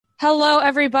Hello,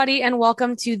 everybody, and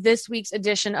welcome to this week's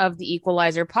edition of the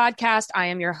Equalizer podcast. I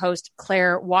am your host,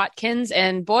 Claire Watkins,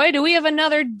 and boy, do we have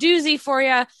another doozy for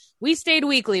you. We stayed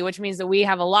weekly, which means that we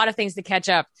have a lot of things to catch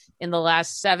up in the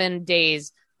last 7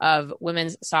 days of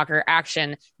women's soccer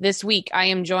action. This week, I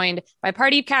am joined by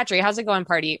Pardeep Khatri. How's it going,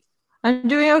 Pardeep? I'm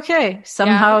doing okay.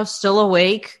 Somehow still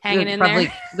awake. Hanging in probably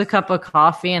there. The cup of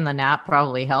coffee and the nap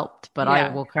probably helped, but I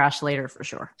will crash later for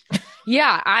sure.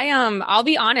 Yeah, I'll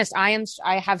be honest, I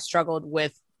have struggled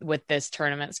with this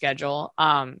tournament schedule.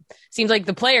 Seems like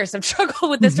the players have struggled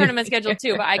with this tournament schedule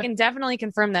too, but I can definitely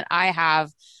confirm that I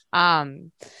have.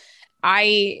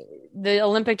 The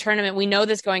Olympic tournament, we know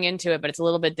this going into it, but it's a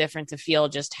little bit different to feel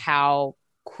just how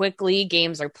quickly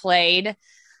games are played.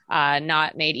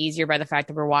 Not made easier by the fact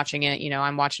that we're watching it. You know,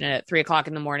 I'm watching it at 3:00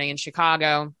 in the morning in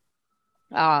Chicago.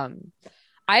 I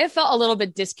have felt a little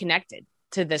bit disconnected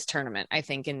to this tournament, I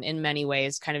think, in many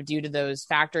ways, kind of due to those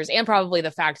factors, and probably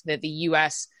the fact that the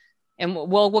U.S. and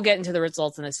we'll get into the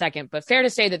results in a second, but fair to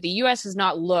say that the U.S. has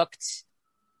not looked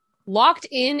locked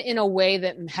in a way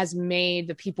that has made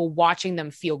the people watching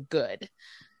them feel good.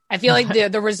 I feel like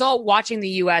the result watching the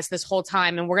U.S. this whole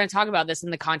time, and we're going to talk about this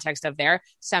in the context of their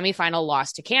semifinal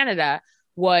loss to Canada,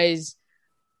 was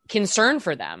concern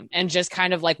for them and just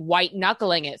kind of like white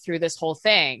knuckling it through this whole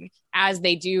thing as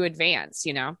they do advance,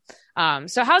 you know?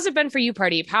 So how's it been for you,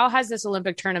 Pardeep? How has this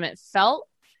Olympic tournament felt?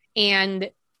 And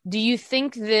do you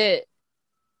think that,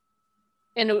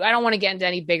 and I don't want to get into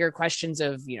any bigger questions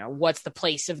of, you know, what's the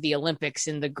place of the Olympics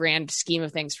in the grand scheme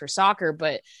of things for soccer,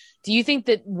 but do you think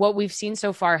that what we've seen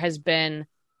so far has been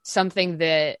something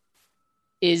that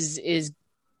is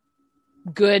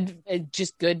good,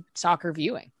 just good soccer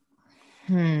viewing?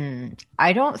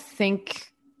 I don't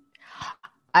think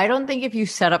if you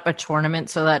set up a tournament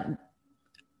so that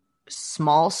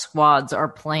small squads are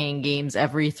playing games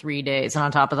every 3 days, and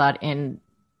on top of that in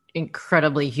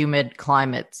incredibly humid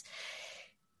climates,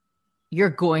 you're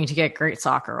going to get great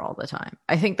soccer all the time.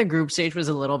 I think the group stage was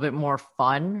a little bit more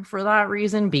fun for that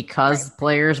reason because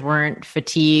players weren't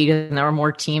fatigued and there were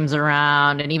more teams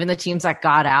around. And even the teams that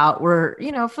got out were,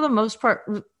 you know, for the most part,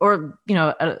 or, you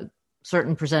know, a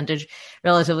certain percentage,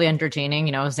 relatively entertaining.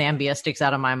 You know, Zambia sticks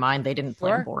out of my mind. They didn't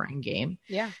play a boring game.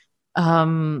 Yeah.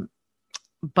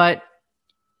 But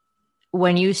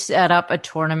when you set up a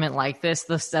tournament like this,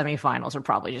 the semifinals are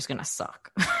probably just going to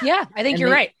suck. Yeah, I think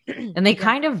you're right. And they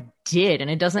kind of did. And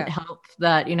it doesn't help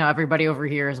that, you know, everybody over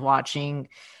here is watching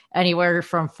anywhere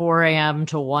from 4 a.m.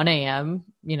 to 1 a.m.,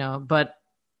 you know, but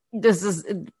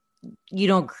you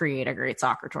don't create a great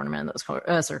soccer tournament in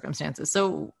those circumstances.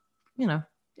 So, you know,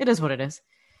 it is what it is.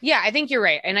 Yeah, I think you're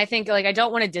right. And I think, like, I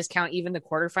don't want to discount even the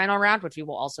quarterfinal round, which we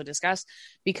will also discuss,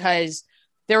 because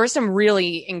there were some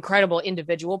really incredible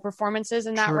individual performances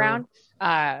in that round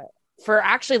for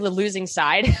actually the losing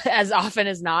side as often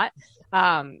as not.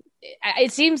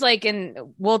 It seems like, and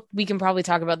we can probably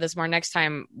talk about this more next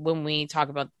time when we talk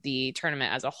about the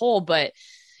tournament as a whole, but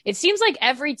it seems like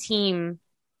every team,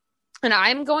 and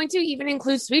I'm going to even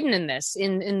include Sweden in this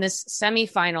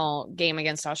semifinal game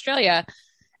against Australia,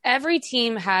 every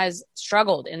team has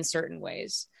struggled in certain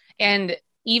ways. And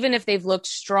even if they've looked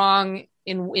strong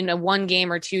in a 1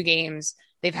 game or 2 games,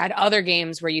 they've had other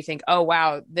games where you think, oh,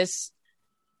 wow,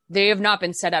 they have not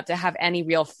been set up to have any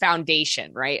real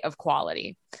foundation, right, of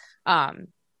quality. But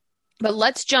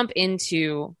let's jump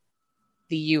into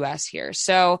the U.S. here.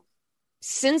 So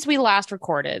since we last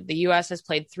recorded, the U.S. has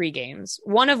played 3 games,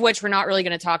 one of which we're not really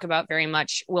going to talk about very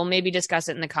much. We'll maybe discuss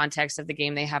it in the context of the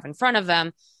game they have in front of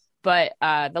them. But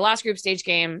the last group stage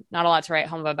game, not a lot to write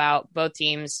home about. Both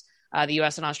teams, the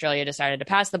U.S. and Australia, decided to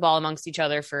pass the ball amongst each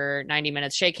other for 90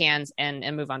 minutes, shake hands, and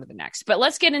move on to the next. But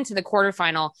let's get into the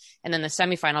quarterfinal and then the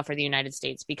semifinal for the United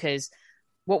States, because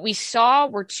what we saw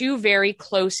were 2 very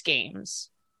close games,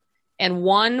 and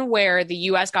one where the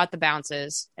U.S. got the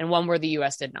bounces and one where the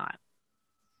U.S. did not.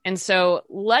 And so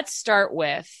let's start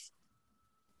with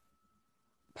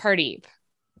Pardeep.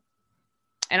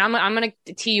 And I'm going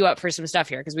to tee you up for some stuff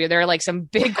here because there are like some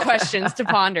big questions to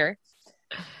ponder.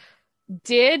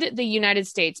 Did the United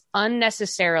States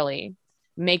unnecessarily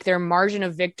make their margin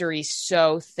of victory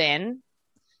so thin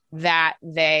that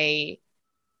they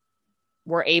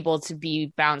were able to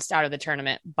be bounced out of the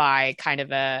tournament by kind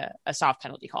of a soft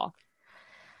penalty call?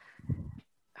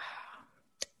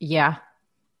 Yeah.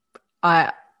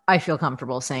 I feel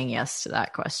comfortable saying yes to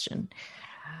that question.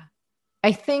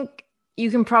 I think you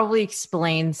can probably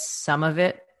explain some of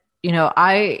it. You know,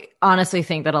 I honestly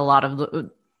think that a lot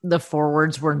of the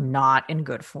forwards were not in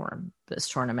good form this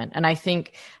tournament. And I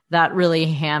think that really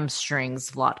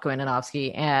hamstrings Vlatko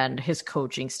Ananovsky and his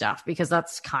coaching staff, because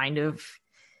that's kind of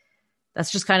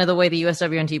That's just kind of the way the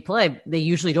USWNT play. They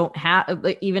usually don't have,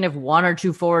 even if one or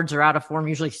two forwards are out of form,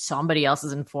 usually somebody else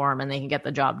is in form and they can get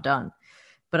the job done.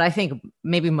 But I think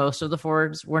maybe most of the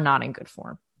forwards were not in good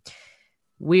form.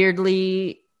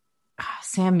 Weirdly,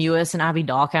 Sam Mewis and Abby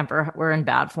Dahlkemper were in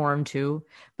bad form too.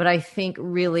 But I think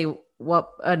really what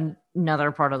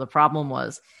another part of the problem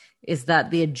is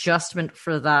that the adjustment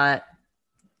for that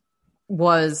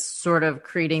was sort of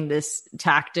creating this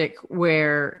tactic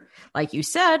where, like you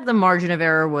said, the margin of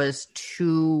error was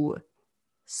too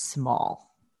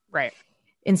small. Right.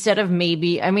 Instead of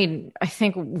I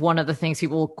think one of the things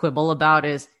people quibble about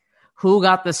is who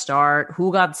got the start,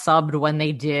 who got subbed when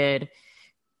they did,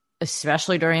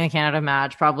 especially during the Canada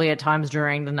match, probably at times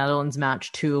during the Netherlands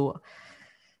match too.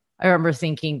 I remember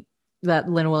thinking that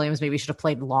Lynn Williams maybe should have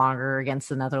played longer against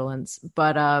the Netherlands.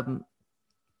 But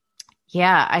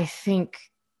yeah, I think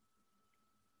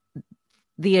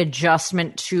the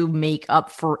adjustment to make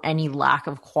up for any lack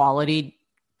of quality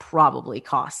probably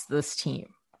costs this team.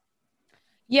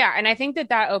 Yeah, and I think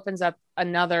that opens up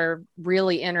another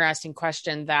really interesting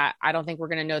question that I don't think we're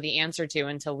going to know the answer to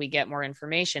until we get more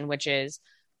information, which is,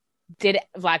 did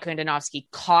Vlatko Andonovski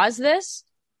cause this,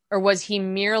 or was he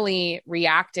merely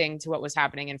reacting to what was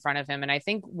happening in front of him? And I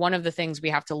think one of the things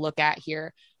we have to look at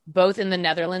here, both in the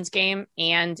Netherlands game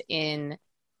and in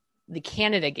the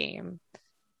Canada game,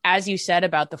 as you said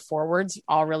about the forwards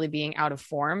all really being out of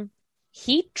form,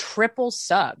 he triple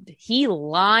subbed. He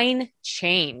line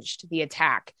changed the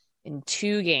attack in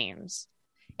 2 games.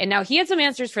 And now he had some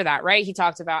answers for that, right? He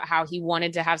talked about how he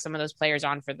wanted to have some of those players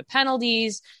on for the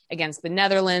penalties against the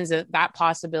Netherlands, that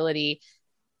possibility.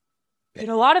 And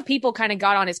a lot of people kind of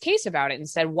got on his case about it and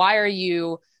said, why are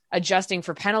you adjusting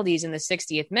for penalties in the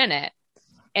 60th minute?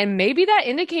 And maybe that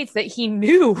indicates that he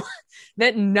knew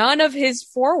that none of his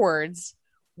forwards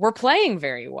were playing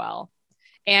very well.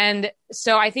 And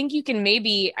so I think you can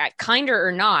maybe, kinder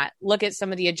or not, look at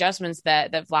some of the adjustments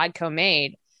that Vlatko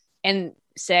made and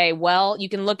say, well, you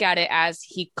can look at it as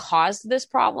he caused this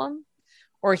problem,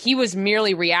 or he was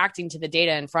merely reacting to the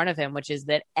data in front of him, which is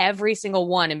that every single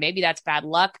one, and maybe that's bad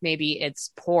luck, maybe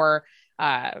it's poor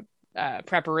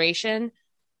preparation,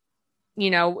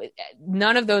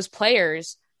 none of those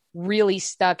players really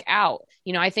stuck out.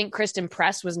 I think Kristen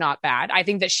Press was not bad. I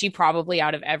think that she probably,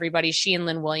 out of everybody, she and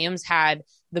Lynn Williams had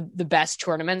the best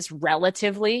tournaments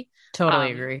relatively.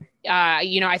 Totally agree.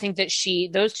 I think that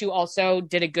those two also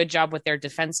did a good job with their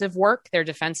defensive work, their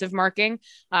defensive marking.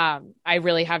 I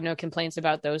really have no complaints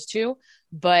about those two,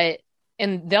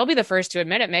 and they'll be the first to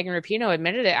admit it. Megan Rapinoe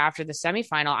admitted it after the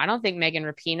semifinal. I don't think Megan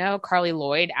Rapinoe, Carly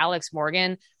Lloyd, Alex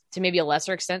Morgan, to maybe a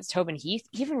lesser extent, Tobin Heath,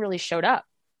 even really showed up.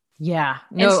 Yeah.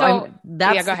 No,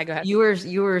 go ahead.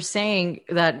 You were saying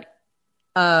that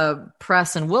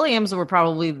Press and Williams were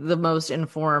probably the most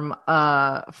informed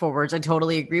forwards. I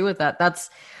totally agree with that.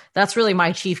 That's really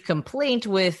my chief complaint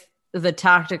with the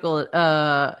tactical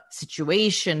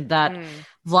situation that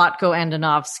Vlatko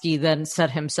Andonovski then set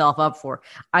himself up for.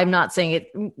 I'm not saying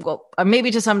it. Well,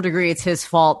 maybe to some degree it's his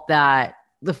fault that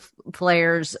the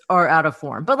players are out of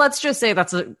form, but let's just say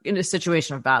that's in a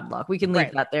situation of bad luck. We can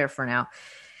leave that there for now.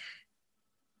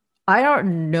 I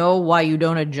don't know why you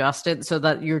don't adjust it so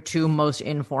that your 2 most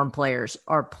informed players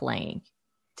are playing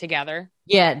together.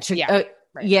 At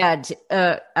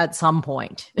some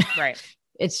point. Right.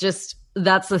 It's just,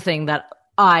 that's the thing that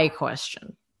I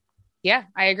question. Yeah,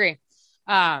 I agree.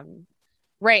 Right.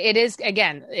 It is,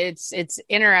 again, it's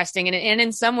interesting. And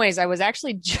in some ways I was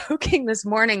actually joking this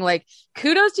morning, like,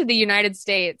 kudos to the United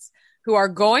States, who are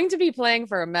going to be playing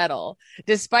for a medal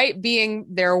despite being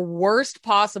their worst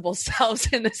possible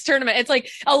selves in this tournament. It's like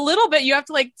a little bit, you have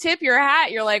to like tip your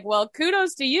hat. You're like, well,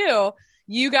 kudos to you.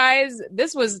 You guys,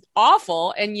 this was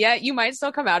awful, and yet you might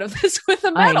still come out of this with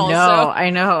a medal. I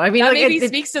know. I mean, that maybe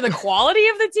speaks to the quality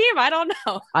of the team. I don't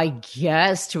know. I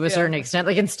guess to a certain extent,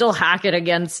 they can still hack it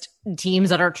against teams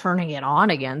that are turning it on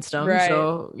against them. Right.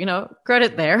 So,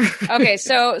 credit there. Okay,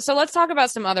 so let's talk about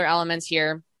some other elements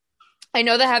here. I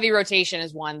know the heavy rotation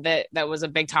is one that was a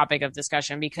big topic of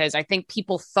discussion, because I think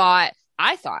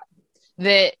I thought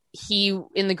that he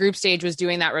in the group stage was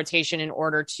doing that rotation in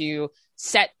order to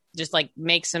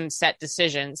make some set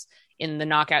decisions in the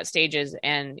knockout stages.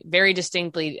 And very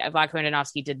distinctly, Vlatko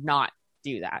Andonovski did not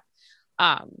do that.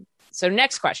 So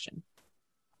next question.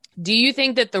 Do you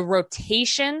think that the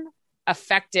rotation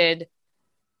affected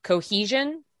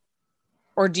cohesion,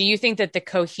 or do you think that the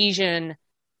cohesion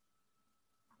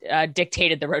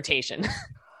dictated the rotation?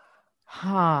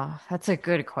 That's a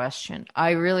good question.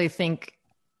 I really think,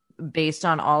 based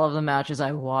on all of the matches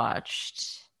I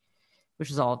watched, which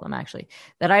is all of them actually,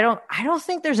 that I don't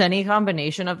think there's any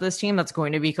combination of this team that's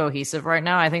going to be cohesive right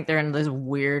now. I think they're in this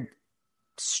weird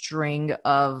string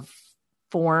of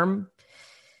form.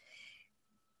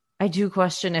 I do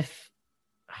question if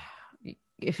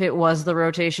it was the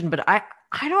rotation, but I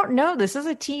don't know. This is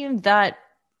a team that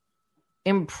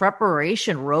in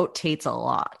preparation rotates a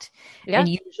lot. Yeah. And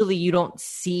usually you don't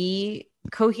see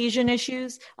cohesion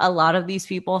issues. A lot of these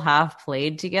people have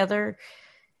played together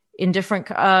in different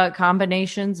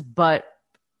combinations, but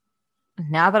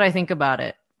now that I think about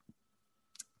it,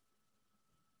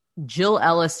 Jill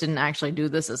Ellis didn't actually do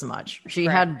this as much. She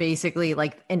had basically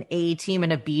like an A team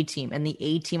and a B team, and the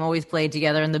A team always played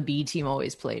together and the B team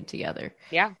always played together.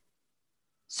 Yeah.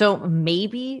 So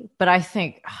maybe, but I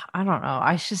don't know.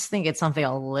 I just think it's something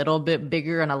a little bit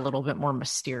bigger and a little bit more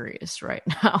mysterious right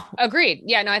now. Agreed.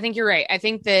 Yeah, no, I think you're right. I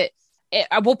think that,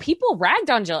 people ragged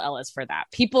on Jill Ellis for that.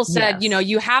 People said,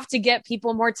 you have to get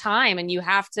people more time and you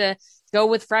have to go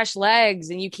with fresh legs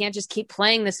and you can't just keep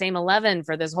playing the same 11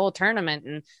 for this whole tournament.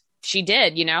 And she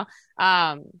did,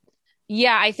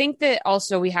 I think that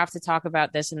also we have to talk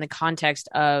about this in the context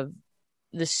of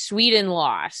the Sweden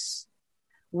loss,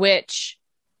 which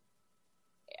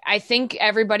I think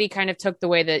everybody kind of took the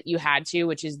way that you had to,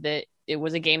 which is that it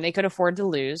was a game they could afford to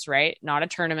lose, right? Not a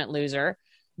tournament loser,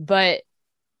 but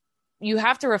you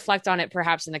have to reflect on it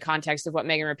perhaps in the context of what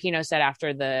Megan Rapinoe said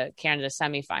after the Canada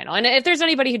semifinal. And if there's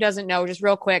anybody who doesn't know, just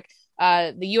real quick,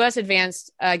 the U.S.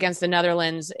 advanced against the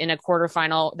Netherlands in a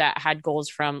quarterfinal that had goals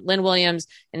from Lynn Williams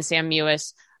and Sam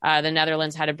Mewis. The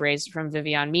Netherlands had a brace from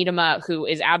Viviane Miedema, who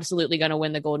is absolutely going to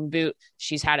win the Golden Boot.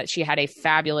 She had a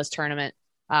fabulous tournament.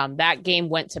 That game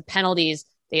went to penalties.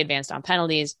 They advanced on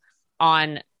penalties.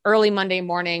 On early Monday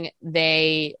morning,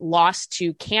 they lost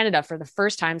to Canada for the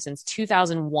first time since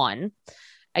 2001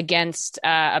 against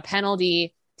a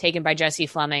penalty taken by Jessie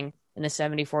Fleming in the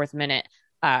 74th minute.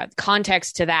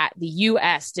 Context to that, the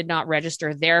U.S. did not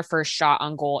register their first shot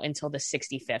on goal until the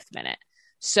 65th minute.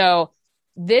 So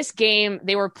this game,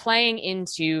 they were playing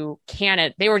into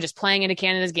Canada. They were just playing into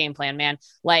Canada's game plan, man.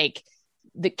 Like,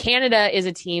 the Canada is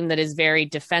a team that is very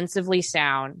defensively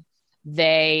sound.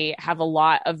 They have a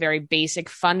lot of very basic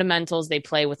fundamentals. They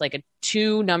play with like a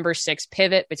 2 number 6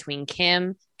 pivot between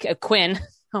Quinn.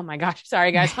 Oh my gosh.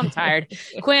 Sorry guys. I'm tired.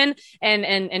 Quinn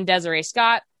and Desiree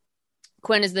Scott.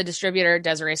 Quinn is the distributor.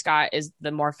 Desiree Scott is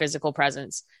the more physical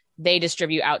presence. They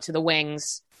distribute out to the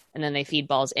wings and then they feed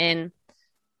balls in.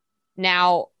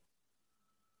 Now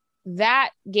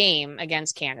that game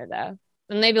against Canada,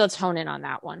 and maybe let's hone in on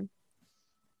that one.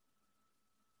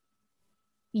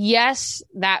 Yes,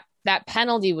 that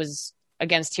penalty was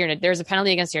against Tierna. There's a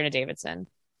penalty against Tierna Davidson.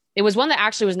 It was one that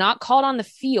actually was not called on the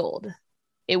field.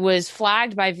 It was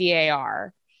flagged by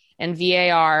VAR, and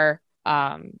VAR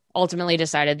ultimately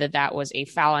decided that was a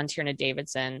foul on Tierna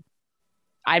Davidson.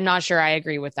 I'm not sure I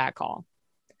agree with that call.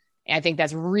 I think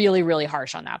that's really, really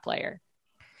harsh on that player.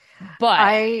 But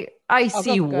I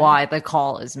see why the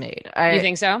call is made. You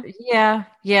think so? Yeah.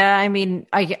 I mean,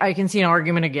 I can see an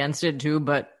argument against it too,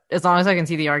 but as long as I can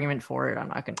see the argument for it, I'm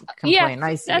not going to complain.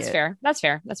 Yeah, that's fair. That's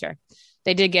fair.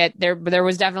 They did get there, but there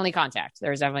was definitely contact.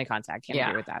 Can't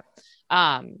agree with that.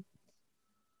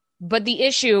 But the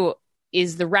issue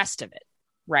is the rest of it,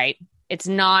 right? It's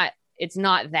not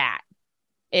that.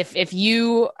 I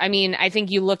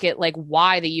think you look at like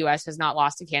why the U.S. has not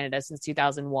lost to Canada since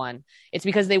 2001. It's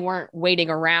because they weren't waiting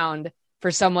around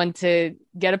for someone to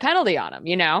get a penalty on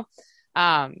them,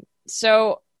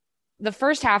 So the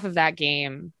first half of that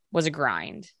game was a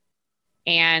grind.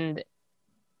 And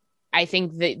I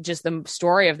think that just the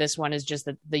story of this one is just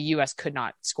that the U.S. could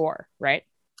not score, right?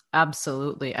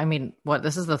 Absolutely. I mean,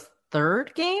 this is the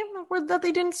third game that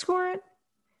they didn't score it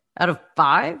out of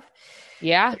 5?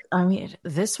 Yeah. I mean,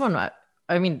 this one,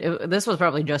 this was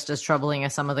probably just as troubling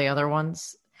as some of the other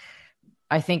ones.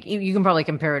 I think you can probably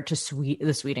compare it to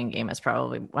the Sweden game as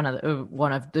probably one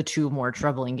of the 2 more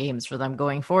troubling games for them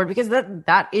going forward, because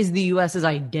that is the US's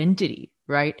identity,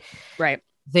 right? Right.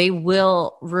 They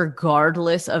will,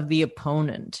 regardless of the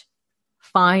opponent,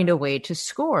 find a way to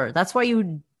score. That's why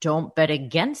you don't bet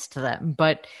against them.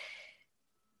 But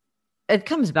it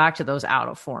comes back to those out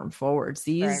of form forwards.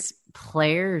 These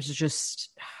players just,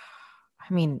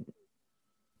 I mean,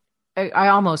 I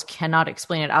almost cannot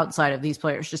explain it outside of these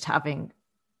players just having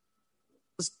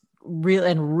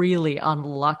really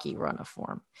unlucky run of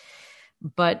form.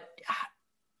 But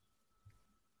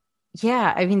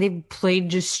yeah, I mean, they played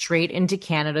just straight into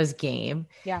Canada's game.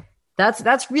 Yeah.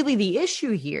 That's really the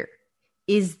issue here,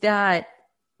 is that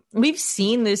we've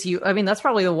seen this. That's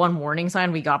probably the one warning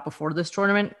sign we got before this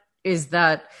tournament, is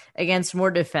that against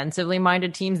more defensively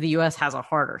minded teams, the US has a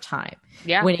harder time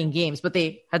winning games, but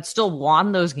they had still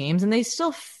won those games and they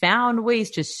still found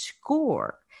ways to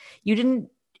score. You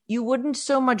wouldn't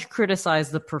so much criticize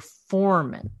the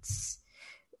performance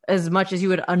as much as you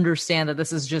would understand that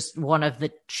this is just one of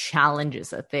the challenges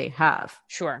that they have.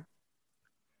 Sure.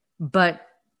 But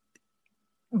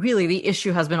really, the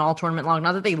issue has been all tournament long.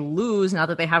 Not that they lose, not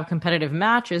that they have competitive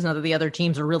matches, not that the other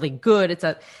teams are really good. It's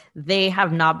that they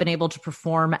have not been able to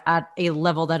perform at a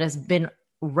level that has been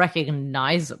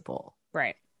recognizable.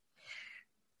 Right.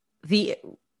 The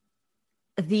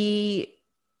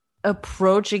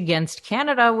approach against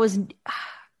Canada was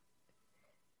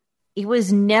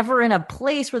never in a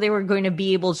place where they were going to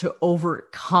be able to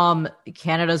overcome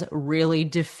Canada's really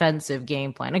defensive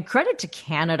game plan. And credit to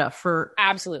Canada for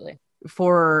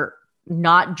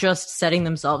not just setting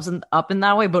themselves up in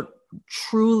that way, but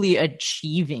truly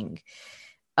achieving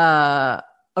a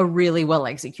really well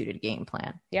executed game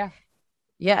plan. Yeah.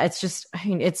 Yeah, it's just,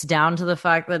 it's down to the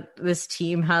fact that this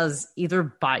team has either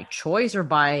by choice or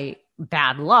by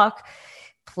bad luck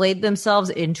played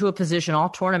themselves into a position all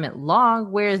tournament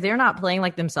long where they're not playing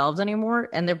like themselves anymore,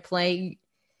 and they're playing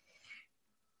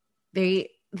the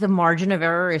margin of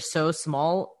error is so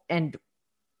small, and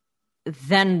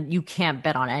then you can't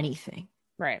bet on anything.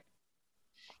 Right.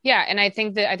 Yeah, and I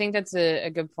think that's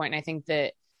a good point. I think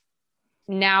that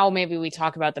now maybe we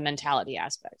talk about the mentality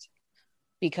aspect,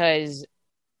 because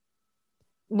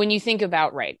when you think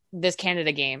about this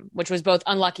Canada game, which was both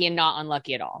unlucky and not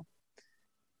unlucky at all,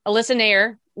 Alyssa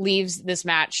Nair leaves this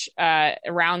match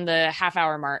around the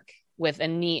half-hour mark with a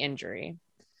knee injury,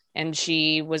 and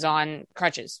she was on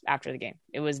crutches after the game.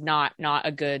 It was not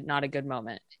a good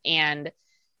moment, and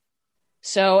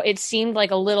so it seemed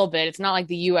like a little bit. It's not like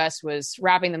the U.S. was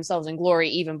wrapping themselves in glory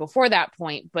even before that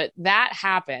point, but that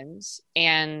happens,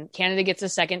 and Canada gets a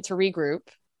second to regroup,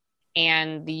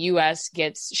 and the U.S.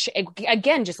 gets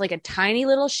again just like a tiny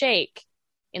little shake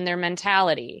in their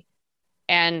mentality,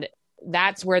 and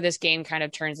that's where this game kind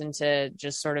of turns into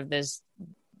just sort of this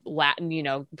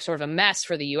Latin, sort of a mess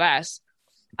for the U.S.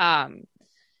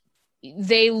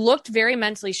 They looked very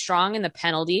mentally strong in the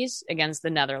penalties against the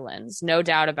Netherlands. No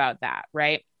doubt about that.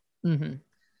 Right. Mm-hmm.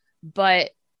 But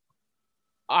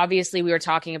obviously we were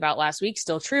talking about last week,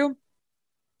 still true.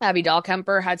 Abby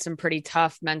Dahlkemper had some pretty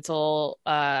tough mental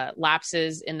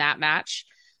lapses in that match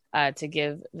to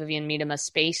give Vivian Miedema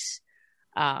space.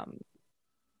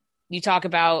 You talk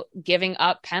about giving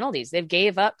up penalties. They've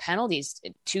gave up penalties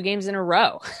 2 games in a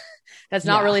row. That's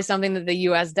not really something that the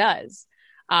U.S. does.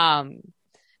 The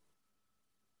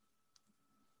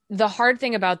hard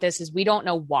thing about this is we don't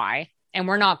know why, and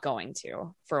we're not going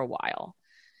to for a while.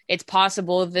 It's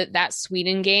possible that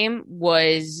Sweden game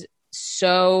was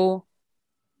so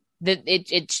that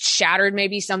it shattered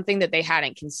maybe something that they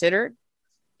hadn't considered.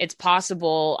 It's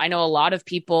possible. I know a lot of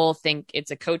people think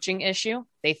it's a coaching issue.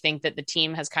 They think that the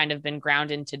team has kind of been ground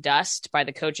into dust by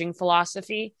the coaching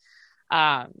philosophy.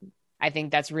 I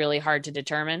think that's really hard to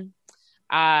determine.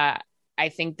 I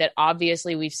think that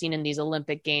obviously we've seen in these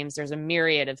Olympic Games, there's a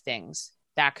myriad of things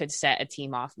that could set a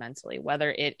team off mentally,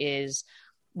 whether it is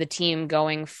the team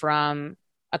going from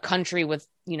a country with,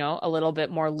 a little bit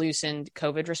more loosened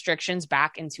COVID restrictions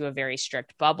back into a very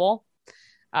strict bubble.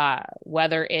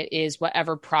 Whether it is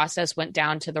whatever process went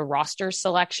down to the roster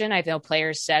selection. I know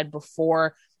players said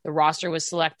before the roster was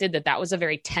selected that was a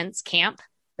very tense camp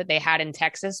that they had in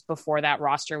Texas before that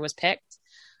roster was picked.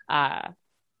 I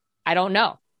don't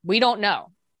know. We don't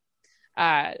know.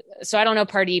 So I don't know,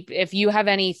 Pardeep, if you have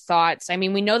any thoughts. I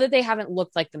mean, we know that they haven't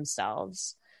looked like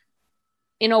themselves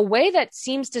in a way that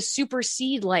seems to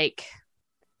supersede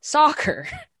soccer.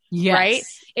 Yes, right?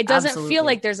 It doesn't feel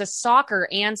like there's a soccer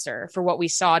answer for what we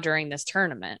saw during this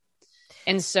tournament.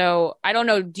 And so I don't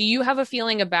know. Do you have a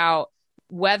feeling about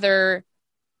whether,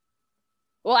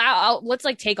 let's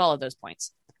take all of those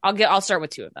points. I'll start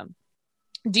with 2 of them.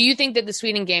 Do you think that the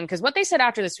Sweden game, because what they said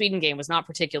after the Sweden game was not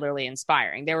particularly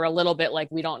inspiring. They were a little bit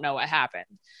we don't know what happened.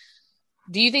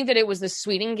 Do you think that it was the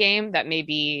Sweden game that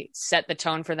maybe set the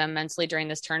tone for them mentally during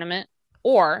this tournament?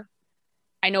 Or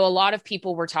I know a lot of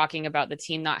people were talking about the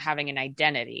team not having an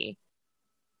identity.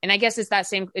 And I guess it's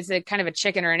a kind of a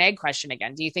chicken or an egg question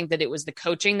again. Do you think that it was the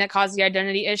coaching that caused the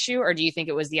identity issue, or do you think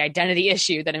it was the identity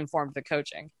issue that informed the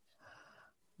coaching?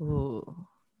 Ooh,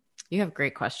 you have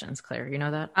great questions, Claire. You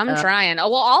know that? I'm trying.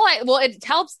 It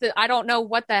helps that I don't know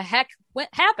what the heck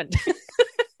happened.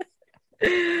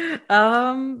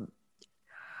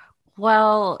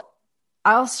 Well,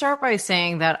 I'll start by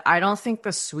saying that I don't think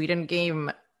the Sweden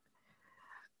game,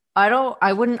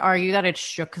 I wouldn't argue that it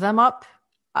shook them up.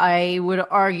 I would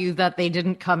argue that they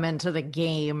didn't come into the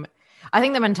game. I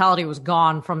think the mentality was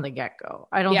gone from the get-go.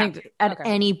 I don't think at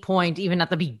any point, even at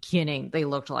the beginning, they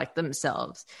looked like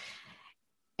themselves.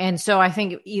 And so I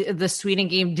think the Sweden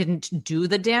game didn't do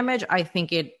the damage. I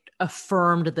think it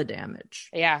affirmed the damage.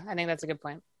 Yeah, I think that's a good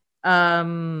point.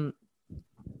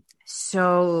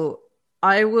 So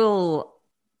I will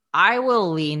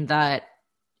lean that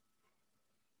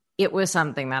it was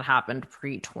something that happened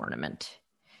pre-tournament.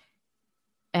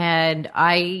 And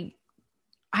I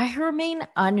remain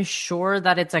unsure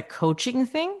that it's a coaching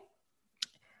thing,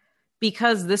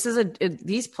 because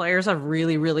these players have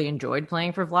really, really enjoyed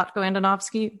playing for Vlatko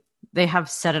Andonovski. They have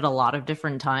said it a lot of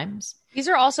different times. These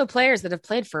are also players that have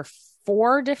played for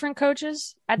 4 different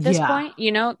coaches at this point.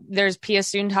 You know, there's Pia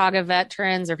Sundhage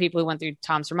veterans, or people who went through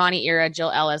Tom Sermanni era, Jill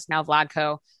Ellis, now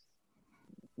Vlatko.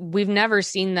 We've never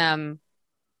seen them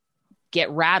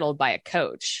get rattled by a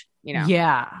coach, you know?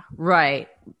 Yeah, right.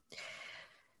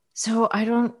 So I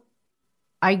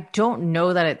don't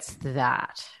know that it's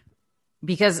that,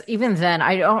 because even then,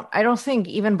 I don't think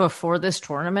even before this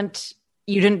tournament,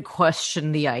 you didn't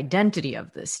question the identity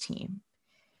of this team.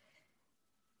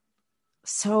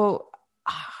 So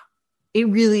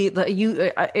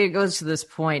it goes to this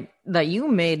point that you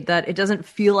made, that it doesn't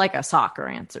feel like a soccer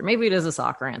answer. Maybe it is a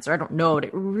soccer answer. I don't know. But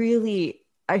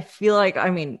I feel like, I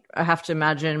mean, I have to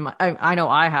imagine, I know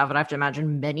I have, but I have to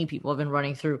imagine many people have been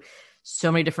running through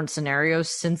so many different scenarios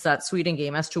since that Sweden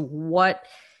game as to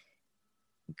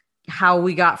how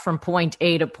we got from point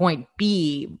A to point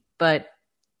B. But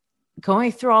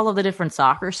going through all of the different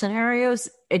soccer scenarios,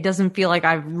 it doesn't feel like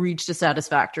I've reached a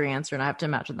satisfactory answer. And I have to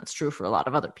imagine that's true for a lot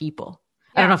of other people.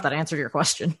 Yeah. I don't know if that answered your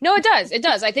question. No, it does. It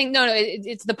does. I think,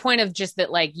 it's the point of just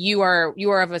that, like, you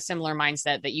are of a similar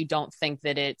mindset, that you don't think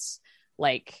that it's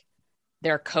like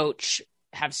their coach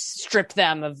have stripped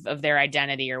them of their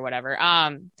identity or whatever.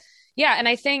 Yeah. And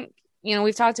I think,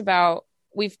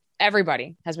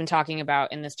 everybody has been talking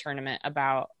about in this tournament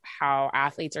about how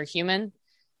athletes are human.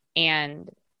 And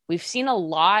we've seen a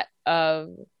lot of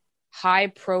high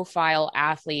profile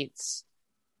athletes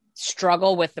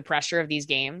struggle with the pressure of these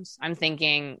games. I'm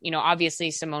thinking, obviously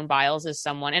Simone Biles is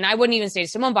someone, and I wouldn't even say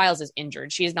Simone Biles is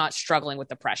injured. She is not struggling with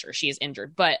the pressure. She is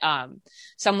injured. But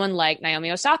someone like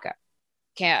Naomi Osaka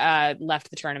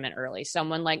left the tournament early.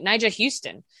 Someone like Nyjah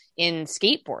Houston in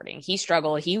skateboarding, he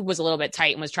struggled. He was a little bit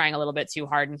tight and was trying a little bit too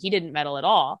hard, and he didn't medal at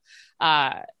all.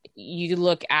 You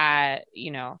look at,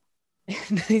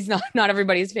 he's not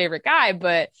everybody's favorite guy,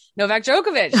 but Novak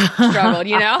Djokovic struggled,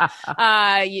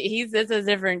 this is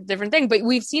a different thing. But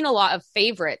we've seen a lot of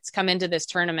favorites come into this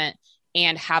tournament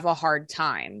and have a hard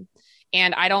time.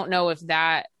 And I don't know if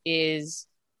that is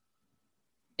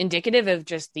indicative of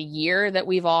just the year that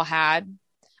we've all had.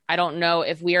 I don't know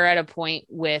if we are at a point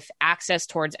with access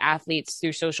towards athletes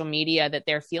through social media that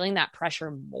they're feeling that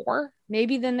pressure more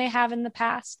maybe than they have in the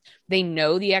past. They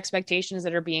know the expectations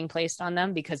that are being placed on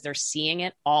them because they're seeing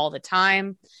it all the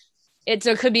time. It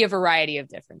could be a variety of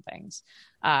different things.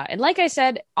 And like I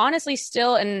said, honestly,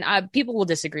 still, and people will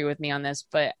disagree with me on this,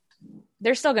 but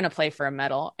they're still going to play for a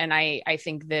medal. And I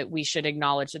think that we should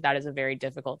acknowledge that is a very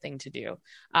difficult thing to do.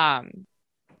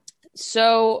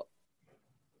 So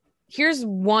here's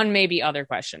one maybe other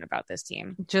question about this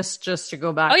team. Just to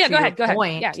go back. Oh yeah, to go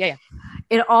point, ahead. Yeah.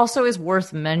 It also is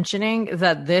worth mentioning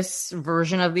that this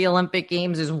version of the Olympic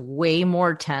Games is way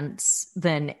more tense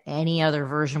than any other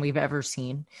version we've ever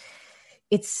seen.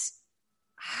 It's,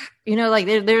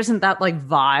 there isn't that like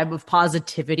vibe of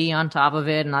positivity on top of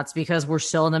it. And that's because we're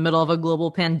still in the middle of a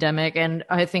global pandemic. And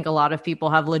I think a lot of people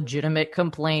have legitimate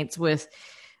complaints with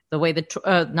the way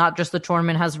not just the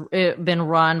tournament has been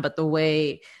run, but the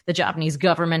way the Japanese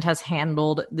government has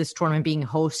handled this tournament being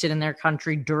hosted in their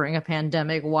country during a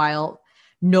pandemic while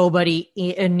nobody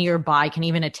nearby can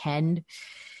even attend.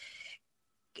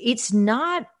 It's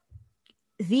not,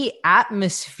 the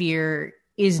atmosphere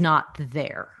is not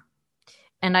there.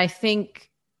 And I think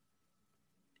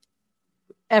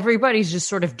everybody's just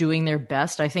sort of doing their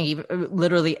best. I think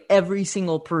literally every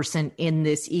single person in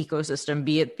this ecosystem,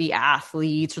 be it the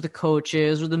athletes or the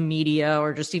coaches or the media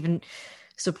or just even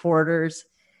supporters,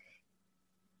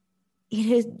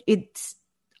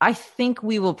 I think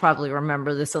we will probably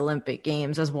remember this Olympic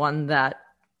Games as one that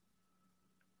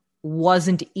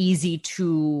wasn't easy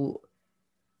to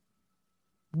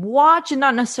watch, and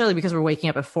not necessarily because we're waking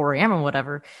up at 4 a.m. or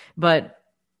whatever, but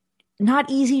not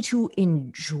easy to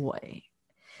enjoy.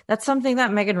 That's something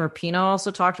that Megan Rapinoe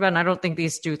also talked about, and I don't think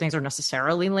these two things are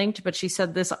necessarily linked, but she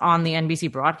said this on the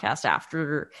NBC broadcast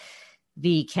after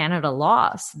the Canada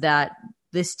loss, that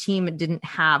this team didn't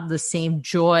have the same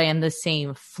joy and the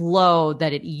same flow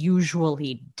that it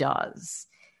usually does.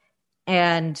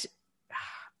 And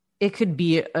it could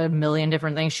be a million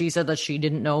different things. She said that she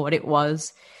didn't know what it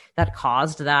was that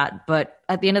caused that. But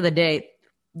at the end of the day,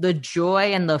 the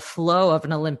joy and the flow of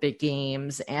an Olympic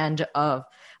Games and of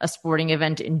a sporting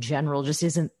event in general just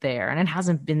isn't there. And it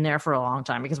hasn't been there for a long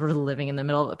time because we're living in the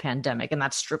middle of a pandemic, and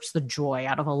that strips the joy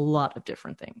out of a lot of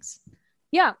different things.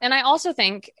 Yeah. And I also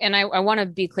think, and I want to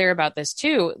be clear about this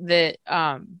too, that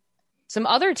some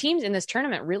other teams in this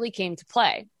tournament really came to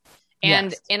play.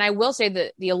 And I will say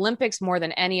that the Olympics, more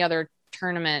than any other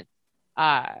tournament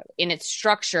in its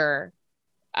structure,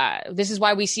 this is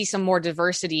why we see some more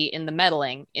diversity in the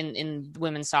medaling in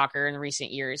women's soccer in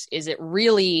recent years. Is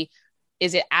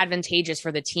it advantageous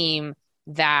for the team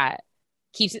that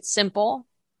keeps it simple,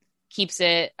 keeps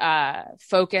it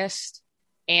focused,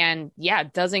 and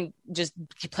doesn't just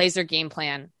plays their game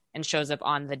plan and shows up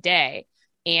on the day?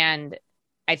 And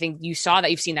I think you've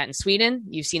seen that in Sweden.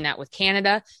 You've seen that with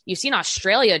Canada. You've seen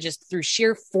Australia just through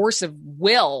sheer force of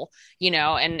will,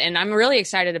 and I'm really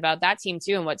excited about that team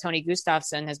too and what Tony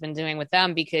Gustafsson has been doing with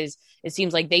them, because it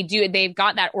seems like they've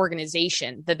got that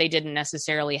organization that they didn't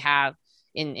necessarily have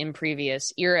in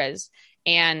previous eras.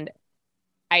 And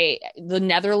the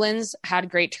Netherlands had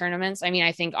great tournaments. I mean,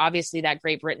 I think obviously that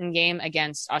Great Britain game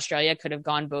against Australia could have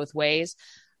gone both ways.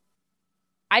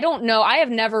 I don't know. I have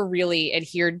never really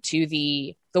adhered to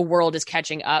the world is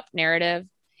catching up narrative.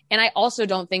 And I also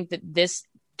don't think that this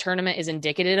tournament is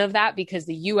indicative of that, because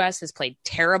the U.S. has played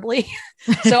terribly.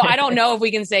 So I don't know if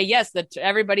we can say, yes, that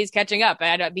everybody's catching up,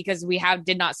 because we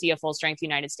did not see a full strength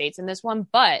United States in this one.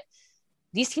 But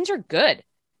these teams are good,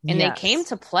 and they came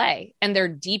to play, and they're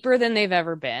deeper than they've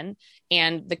ever been.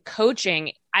 And the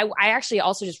coaching, I actually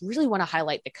also just really want to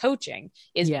highlight the coaching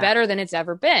is better than it's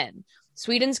ever been.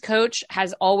 Sweden's coach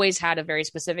has always had a very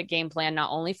specific game plan,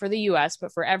 not only for the U.S.,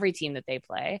 but for every team that they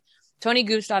play. Tony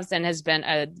Gustafsson has been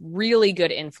a really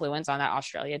good influence on that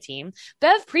Australia team.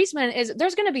 Bev Priestman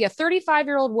there's going to be a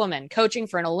 35-year-old woman coaching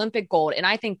for an Olympic gold, and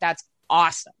I think that's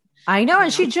awesome. I know,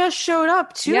 and she just showed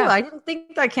up too. Yeah. I didn't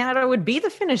think that Canada would be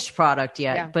the finished product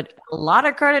yet, but a lot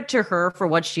of credit to her for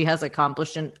what she has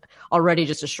accomplished in already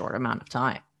just a short amount of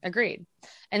time. Agreed.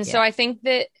 And so I think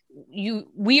that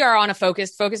we are on a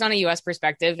focus on a U.S.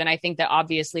 perspective. And I think that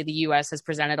obviously the U.S. has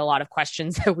presented a lot of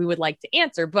questions that we would like to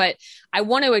answer, but I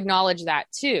want to acknowledge that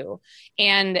too.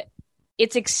 And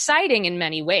it's exciting in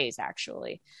many ways,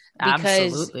 actually, because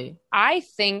Absolutely. I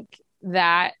think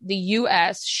that the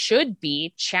U.S. should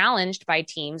be challenged by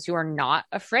teams who are not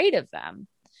afraid of them.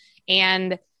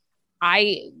 And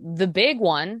the big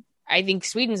one, I think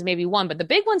Sweden's maybe one, but the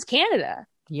big one's Canada.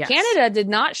 Yes. Canada did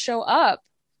not show up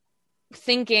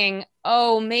thinking,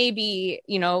 oh, maybe,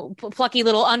 plucky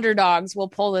little underdogs will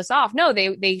pull this off. No,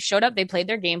 they showed up, they played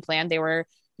their game plan. They were,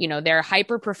 they're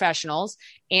hyper professionals,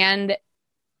 and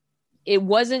it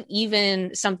wasn't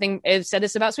even something, I've said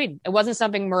this about Sweden, it wasn't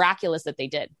something miraculous that they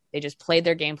did. They just played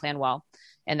their game plan well,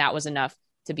 and that was enough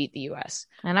to beat the U.S.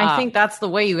 And I think that's the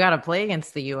way you got to play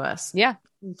against the U.S. Yeah.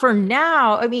 For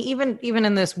now, I mean, even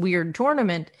in this weird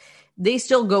tournament, they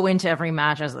still go into every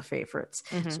match as the favorites.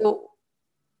 Mm-hmm. So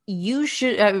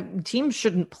teams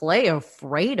shouldn't play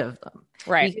afraid of them.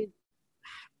 Right. Because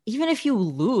even if you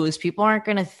lose, people aren't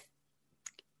going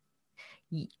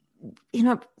to,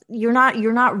 you're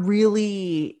not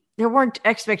really, there weren't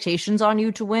expectations on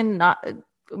you to win.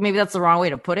 Maybe that's the wrong way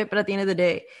to put it, but at the end of the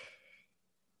day,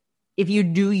 if you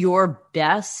do your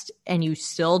best and you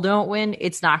still don't win,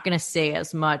 it's not going to say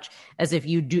as much as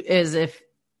if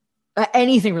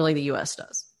anything really the U.S.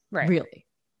 does. Right. Really.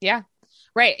 Yeah.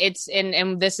 Right. It's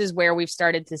and this is where we've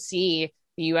started to see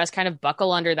the U.S. kind of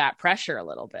buckle under that pressure a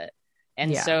little bit.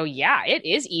 And so, it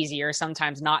is easier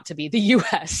sometimes not to be the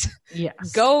U.S.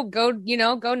 Yes. Go,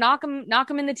 knock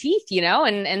them in the teeth,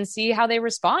 and see how they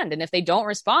respond. And if they don't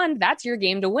respond, that's your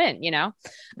game to win,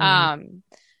 Mm-hmm.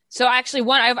 So actually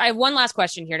I have one last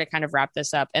question here to kind of wrap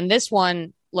this up. And this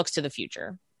one looks to the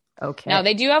future. Okay. Now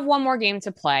they do have one more game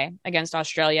to play against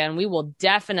Australia, and we will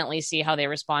definitely see how they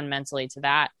respond mentally to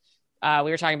that.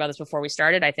 We were talking about this before we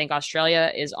started. I think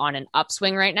Australia is on an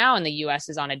upswing right now, and the U.S.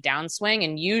 is on a downswing.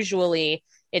 And usually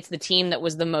it's the team that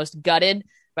was the most gutted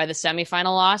by the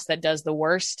semifinal loss that does the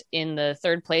worst in the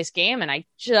third place game. And I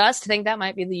just think that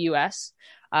might be the U.S.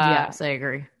 Yes, I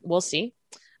agree. We'll see.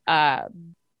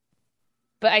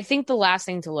 But I think the last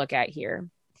thing to look at here,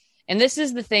 and this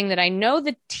is the thing that I know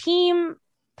the team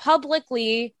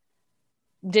publicly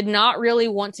did not really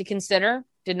want to consider,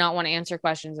 did not want to answer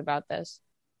questions about this.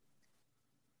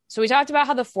 So we talked about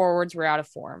how the forwards were out of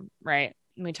form, right?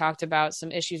 And we talked about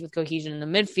some issues with cohesion in the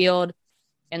midfield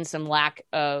and some lack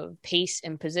of pace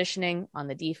and positioning on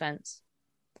the defense.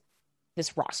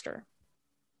 This roster.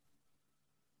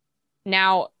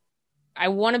 Now, I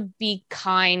want to be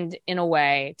kind in a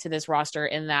way to this roster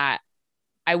in that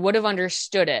I would have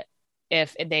understood it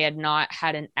if they had not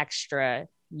had an extra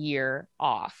year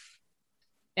off.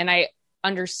 And I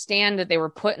understand that they were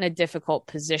put in a difficult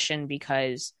position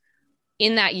because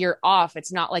in that year off,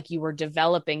 it's not like you were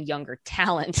developing younger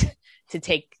talent to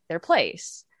take their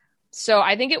place. So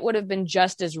I think it would have been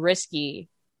just as risky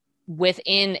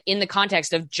in the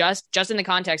context of just in the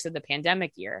context of the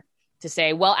pandemic year to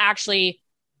say, well, actually,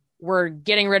 we're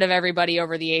getting rid of everybody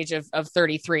over the age of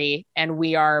 33 and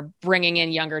we are bringing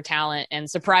in younger talent and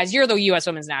surprise, you're the U.S.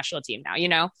 women's national team now, you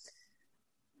know?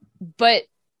 But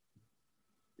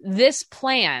this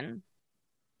plan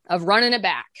of running it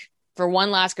back for one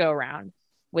last go around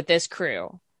with this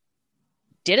crew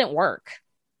didn't work.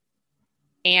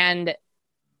 And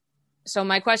so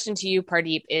my question to you,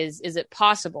 Pardeep, is it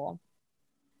possible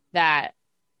that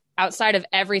outside of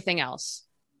everything else,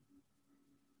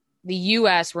 the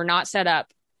U.S. were not set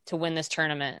up to win this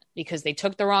tournament because they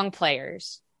took the wrong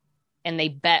players and they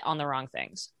bet on the wrong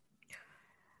things?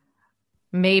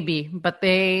 Maybe, but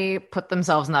they put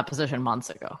themselves in that position months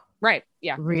ago. Right.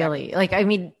 Yeah. Really. Exactly. Like, I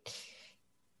mean,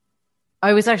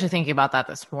 I was actually thinking about that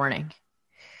this morning.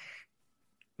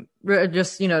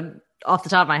 Just, off the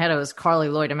top of my head, it was Carly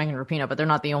Lloyd and Megan Rapinoe, but they're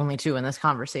not the only two in this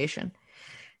conversation.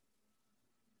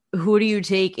 Who do you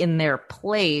take in their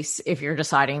place if you're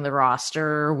deciding the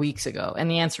roster weeks ago? And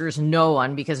the answer is no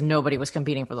one, because nobody was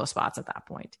competing for those spots at that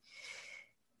point.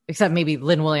 Except maybe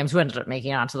Lynn Williams, who ended up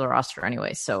making it onto the roster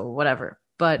anyway, so whatever.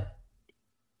 But,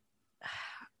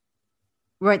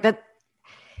 right,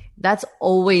 that's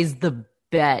always the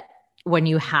bet when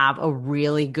you have a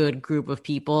really good group of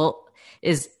people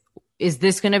is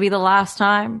this going to be the last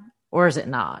time or is it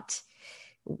not?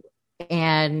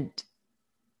 And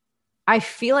I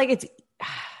feel like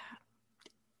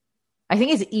I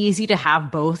think it's easy to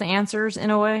have both answers in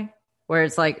a way where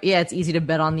it's like, yeah, it's easy to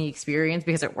bet on the experience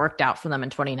because it worked out for them in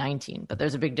 2019, but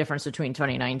there's a big difference between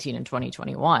 2019 and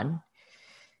 2021.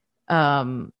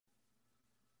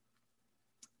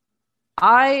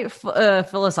 I,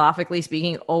 philosophically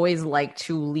speaking, always like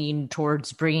to lean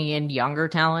towards bringing in younger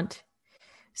talent.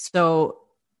 So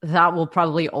that will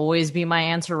probably always be my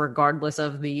answer, regardless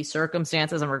of the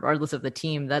circumstances and regardless of the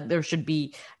team, that there should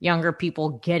be younger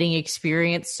people getting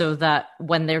experience so that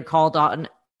when they're called on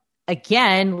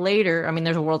again later, I mean,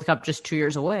 there's a World Cup just 2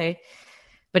 years away,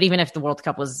 but even if the World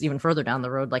Cup was even further down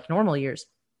the road, like normal years,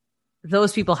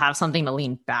 those people have something to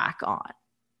lean back on.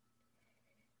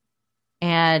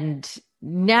 And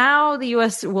now the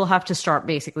U.S. will have to start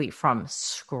basically from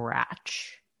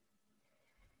scratch.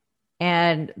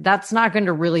 And that's not going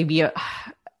to really be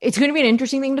it's going to be an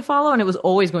interesting thing to follow. And it was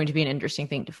always going to be an interesting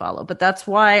thing to follow. But that's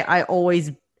why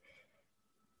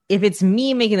if it's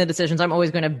me making the decisions, I'm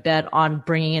always going to bet on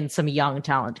bringing in some young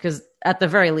talent, because at the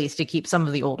very least, to keep some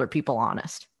of the older people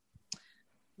honest.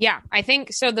 Yeah, I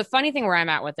think so. The funny thing where I'm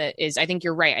at with it is I think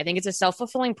you're right. I think it's a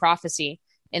self-fulfilling prophecy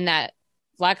in that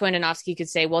Vlatko Andonovski could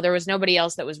say, well, there was nobody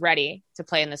else that was ready to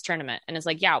play in this tournament. And it's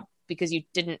like, yeah, because you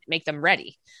didn't make them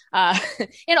ready.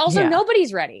 And also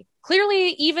nobody's ready. Clearly,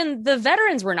 even the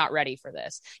veterans were not ready for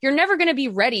this. You're never going to be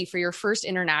ready for your first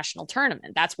international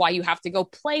tournament. That's why you have to go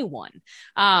play one.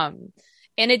 And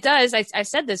it does. I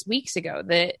said this weeks ago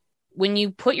that when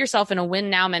you put yourself in a win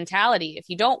now mentality, if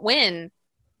you don't win,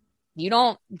 you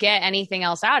don't get anything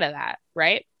else out of that.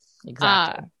 Right.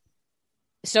 Exactly.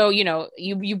 So,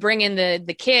 you bring in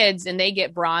the kids and they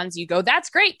get bronze, you go,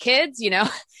 that's great, kids,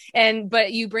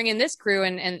 but you bring in this crew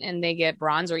and they get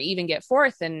bronze or even get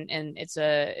fourth and it's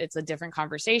a different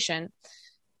conversation.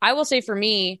 I will say for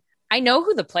me, I know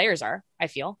who the players are. I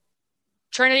feel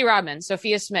Trinity Rodman,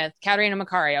 Sophia Smith, Katerina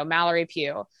Macario, Mallory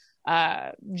Pugh,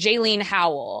 Jaylene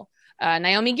Howell,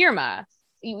 Naomi Girma,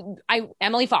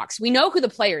 Emily Fox. We know who the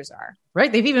players are. Right.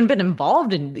 They've even been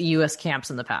involved in the U.S. camps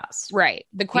in the past. Right.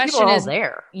 The question is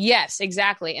there. Yes,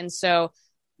 exactly. And so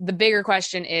the bigger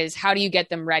question is, how do you get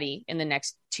them ready in the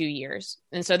next 2 years?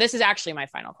 And so this is actually my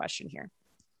final question here.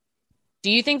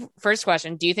 First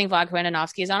question, do you think Vlatko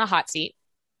Andonovski is on a hot seat,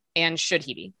 and should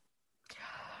he be?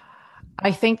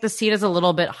 I think the seat is a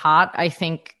little bit hot. I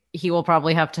think he will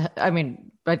probably have to,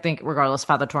 I think regardless of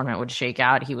how the tournament would shake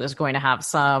out, he was going to have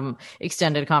some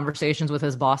extended conversations with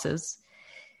his bosses.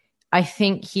 I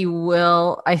think he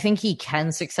will. I think he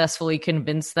can successfully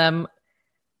convince them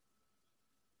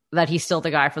that he's still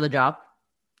the guy for the job.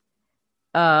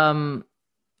 But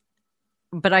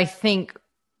I think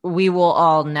we will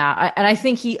all now, and I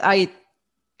think I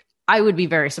would be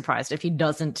very surprised if he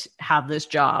doesn't have this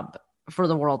job for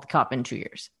the World Cup in 2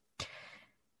 years.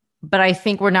 But I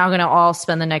think we're now going to all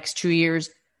spend the next 2 years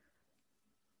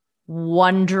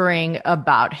wondering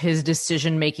about his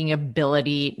decision-making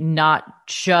ability, not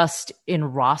just in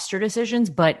roster decisions,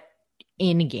 but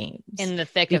in games. In the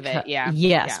thick of it, yeah.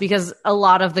 Yes, because a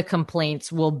lot of the complaints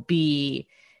will be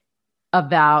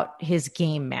about his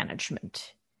game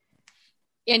management.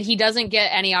 And he doesn't get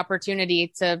any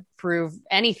opportunity to prove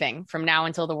anything from now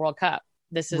until the World Cup.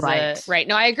 This is right.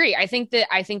 No, I agree. I think that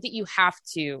you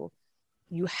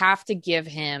have to give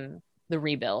him the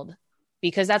rebuild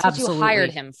because that's Absolutely. what you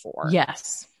hired him for.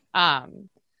 Yes. And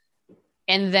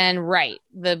then,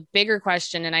 the bigger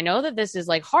question, and I know that this is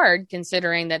like hard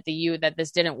considering that that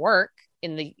this didn't work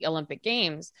in the Olympic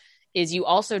Games, is you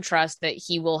also trust that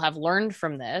he will have learned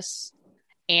from this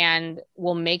and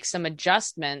will make some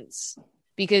adjustments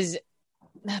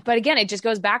but again, it just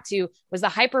goes back to, was the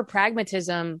hyper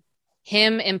pragmatism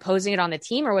him imposing it on the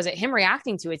team, or was it him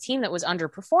reacting to a team that was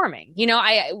underperforming?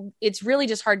 It's really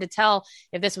just hard to tell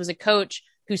if this was a coach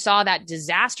who saw that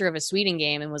disaster of a Sweden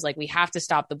game and was like, we have to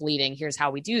stop the bleeding. Here's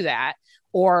how we do that.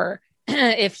 Or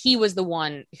if he was the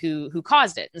one who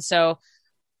caused it. And so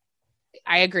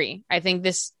I agree. I think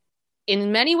this,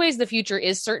 in many ways, the future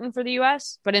is certain for the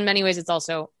US, but in many ways it's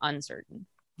also uncertain.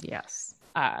 Yes.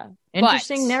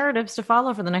 Interesting but, narratives to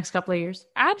follow for the next couple of years.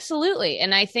 Absolutely.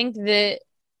 And I think that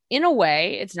in a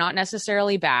way, it's not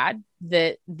necessarily bad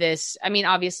that this, I mean,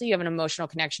 obviously you have an emotional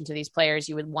connection to these players.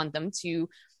 You would want them to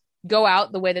go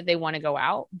out the way that they want to go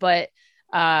out. But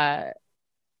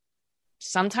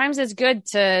sometimes it's good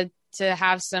to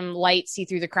have some light see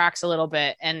through the cracks a little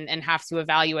bit and have to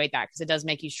evaluate that, because it does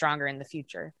make you stronger in the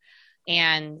future.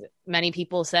 And many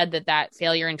people said that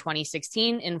failure in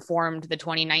 2016 informed the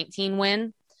 2019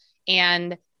 win.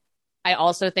 And I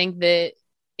also think that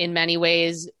in many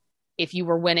ways, if you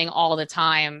were winning all the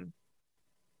time,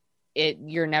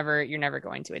 you're never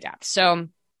going to adapt. So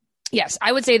yes,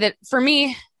 I would say that for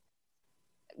me,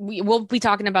 we'll be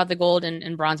talking about the gold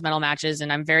and bronze medal matches,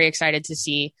 and I'm very excited to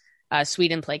see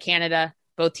Sweden play Canada.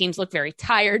 Both teams look very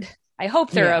tired. I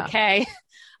hope they're okay.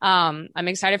 I'm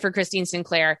excited for Christine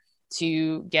Sinclair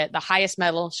to get the highest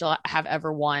medal she'll have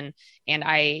ever won. And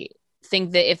I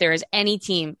think that if there is any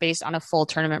team based on a full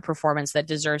tournament performance that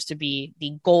deserves to be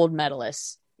the gold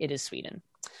medalist, it is Sweden.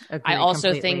 Agree, I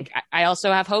also completely. think I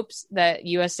also have hopes that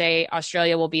USA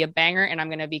Australia will be a banger. And I'm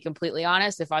going to be completely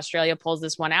honest. If Australia pulls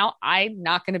this one out, I'm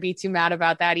not going to be too mad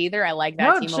about that either. I like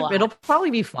that team a lot. It'll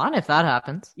probably be fun if that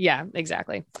happens. Yeah,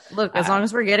 exactly. Look, as long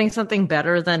as we're getting something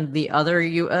better than the other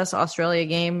US Australia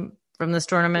game from this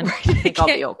tournament, I think I'll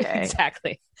be okay.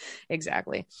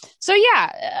 Exactly. So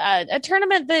yeah, a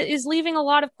tournament that is leaving a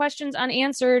lot of questions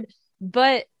unanswered,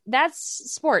 but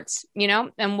that's sports,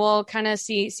 and we'll kind of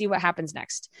see what happens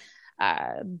next.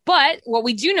 But what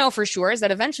we do know for sure is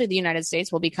that eventually the United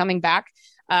States will be coming back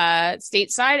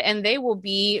stateside, and they will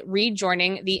be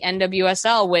rejoining the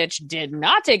NWSL, which did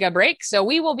not take a break. So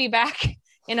we will be back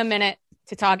in a minute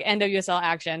to talk NWSL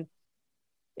action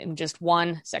in just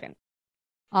 1 second.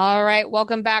 All right.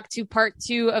 Welcome back to part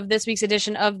 2 of this week's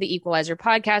edition of the Equalizer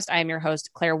podcast. I am your host,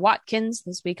 Claire Watkins.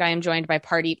 This week, I am joined by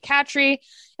Pardeep Khatri.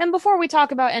 And before we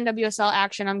talk about NWSL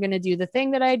action, I'm going to do the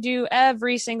thing that I do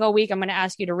every single week. I'm going to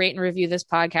ask you to rate and review this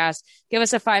podcast. Give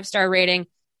us a 5-star rating.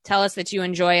 Tell us that you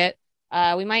enjoy it.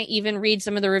 We might even read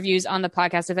some of the reviews on the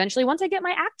podcast eventually once I get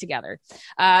my act together.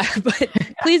 But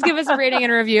please give us a rating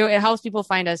and review. It helps people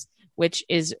find us, which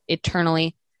is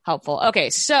eternally helpful.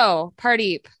 Okay. So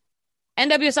Pardeep,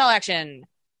 NWSL action.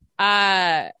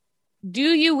 Do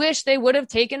you wish they would have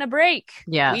taken a break?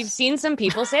 Yes. We've seen some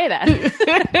people say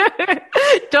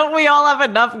that. Don't we all have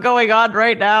enough going on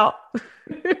right now?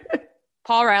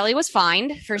 Paul Riley was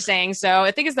fined for saying so.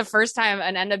 I think it's the first time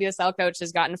an NWSL coach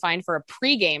has gotten fined for a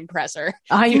pregame presser.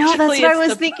 I know, that's what I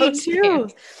was thinking too.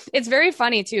 It's very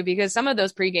funny too, because some of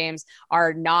those pregames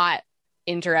are not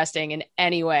interesting in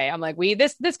any way. I'm like,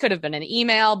 this could have been an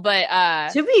email, but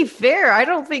to be fair, I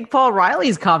don't think Paul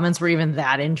Riley's comments were even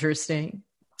that interesting.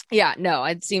 Yeah, no,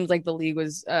 it seems like the league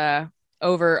was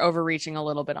overreaching a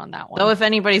little bit on that one. So if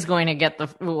anybody's going to get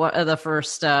the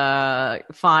first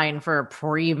fine for a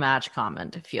pre-match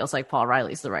comment, it feels like Paul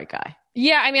Riley's the right guy.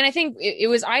 Yeah, I mean, I think it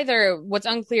was either, what's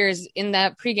unclear is in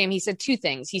that pregame he said 2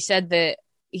 things. He said that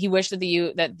he wished that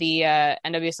the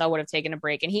NWSL would have taken a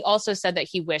break. And he also said that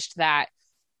he wished that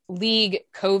league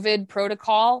COVID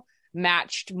protocol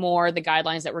matched more the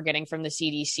guidelines that we're getting from the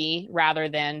CDC rather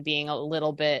than being a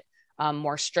little bit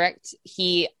more strict.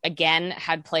 He, again,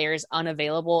 had players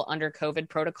unavailable under COVID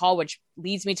protocol, which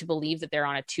leads me to believe that they're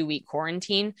on a 2-week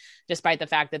quarantine, despite the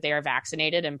fact that they are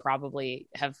vaccinated and probably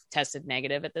have tested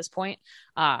negative at this point.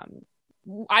 I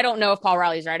don't know if Paul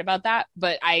Riley's right about that,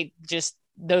 but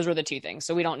those were the 2 things.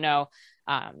 So we don't know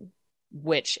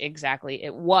which exactly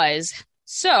it was.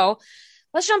 So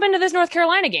let's jump into this North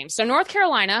Carolina game. So North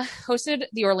Carolina hosted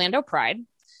the Orlando Pride.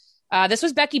 This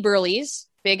was Becky Burleigh's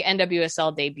big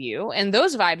NWSL debut, and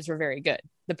those vibes were very good.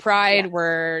 The Pride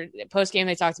were post-game,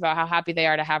 they talked about how happy they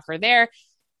are to have her there.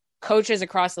 Coaches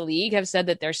across the league have said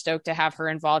that they're stoked to have her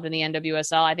involved in the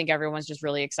NWSL. I think everyone's just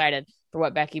really excited for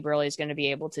what Becky Burleigh is going to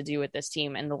be able to do with this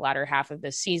team in the latter half of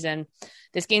this season.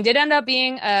 This game did end up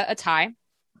being a tie.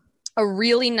 A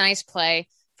really nice play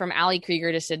from Allie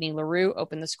Krieger to Sydney Leroux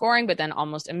opened the scoring, but then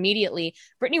almost immediately,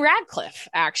 Brittany Radcliffe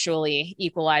actually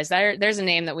equalized. There's a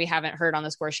name that we haven't heard on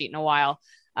the score sheet in a while.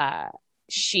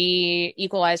 She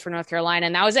equalized for North Carolina,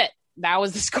 and that was it. That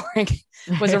was the scoring.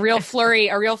 It was a real flurry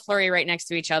right next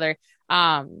to each other.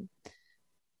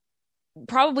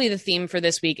 Probably the theme for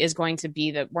this week is going to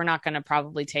be that we're not going to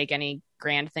probably take any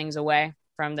grand things away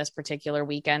from this particular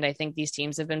weekend. I think these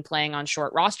teams have been playing on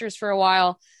short rosters for a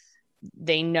while.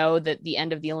 They know that the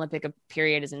end of the Olympic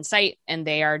period is in sight, and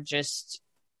they are just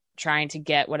trying to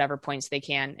get whatever points they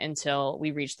can until we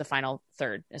reach the final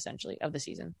third, essentially, of the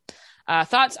season.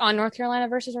 Thoughts on North Carolina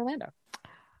versus Orlando?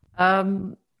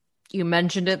 You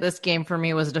mentioned it. This game for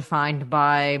me was defined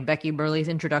by Becky Burleigh's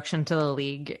introduction to the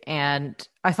league, and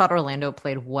I thought Orlando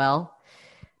played well.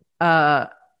 I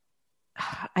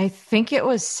think it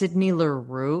was Sydney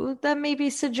Leroux that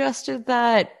maybe suggested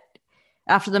that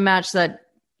after the match that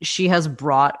she has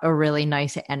brought a really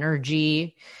nice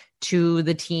energy to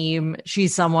the team.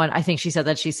 I think she said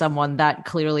that she's someone that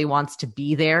clearly wants to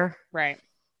be there. Right.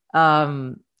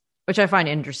 Which I find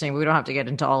interesting. We don't have to get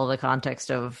into all of the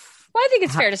context of. Well, I think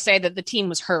it's fair to say that the team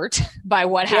was hurt by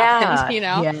what happened,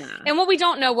 Yeah. And what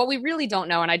we really don't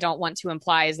know, and I don't want to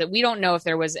imply, is that we don't know if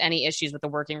there was any issues with the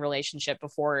working relationship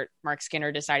before Mark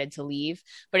Skinner decided to leave.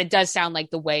 But it does sound like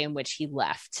the way in which he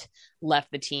left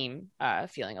the team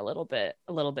feeling a little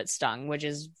bit stung, which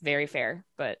is very fair.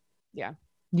 But yeah.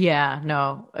 Yeah,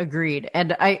 no, agreed.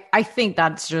 And I think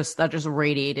that just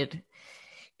radiated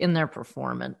in their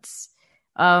performance.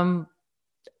 Courage,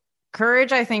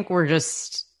 I think we're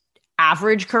just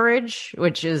average courage,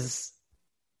 which is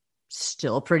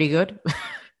still pretty good.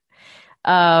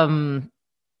 You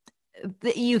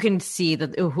can see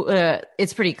that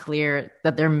it's pretty clear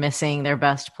that they're missing their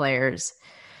best players,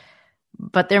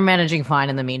 but they're managing fine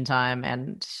in the meantime.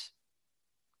 And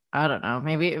I don't know,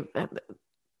 maybe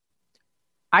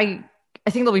I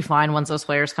think they'll be fine once those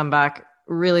players come back.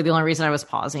 Really, the only reason I was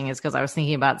pausing is because I was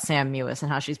thinking about Sam Mewis and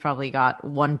how she's probably got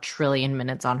 1 trillion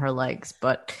minutes on her legs.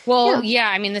 But yeah,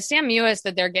 I mean, the Sam Mewis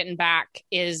that they're getting back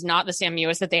is not the Sam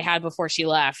Mewis that they had before she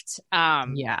left.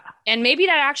 And maybe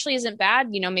that actually isn't bad.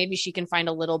 Maybe she can find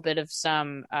a little bit of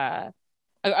some a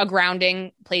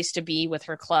grounding place to be with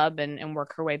her club and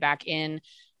work her way back in.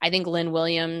 I think Lynn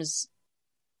Williams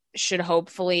should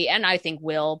hopefully, and I think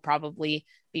will probably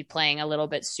be playing a little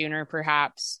bit sooner,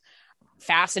 perhaps.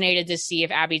 Fascinated to see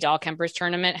if Abby Dahlkemper's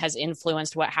tournament has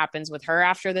influenced what happens with her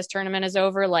after this tournament is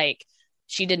over. Like,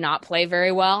 she did not play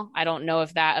very well. I don't know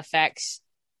if that affects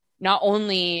not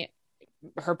only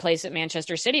her place at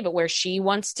Manchester City, but where she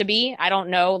wants to be. I don't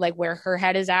know, like, where her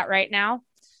head is at right now.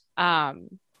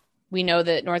 We know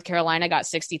that North Carolina got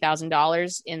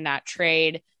 $60,000 in that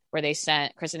trade where they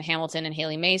sent Kristen Hamilton and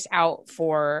Haley Mace out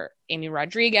for Amy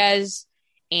Rodriguez.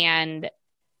 And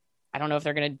I don't know if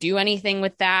they're going to do anything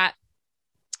with that.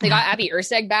 They got Abby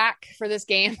Urseg back for this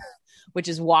game, which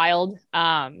is wild.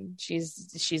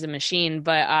 She's a machine,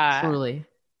 but truly.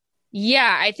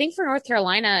 Yeah, I think for North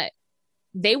Carolina,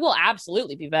 they will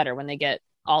absolutely be better when they get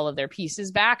all of their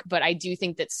pieces back. But I do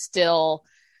think that still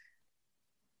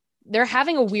they're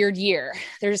having a weird year.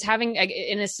 They're just having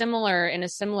in a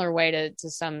similar way to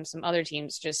some other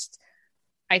teams. Just,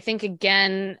 I think,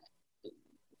 again,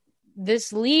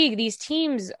 this league, these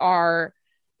teams are.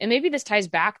 And maybe this ties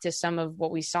back to some of what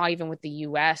we saw even with the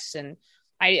US. And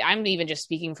I'm even just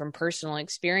speaking from personal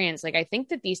experience. Like, I think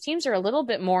that these teams are a little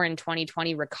bit more in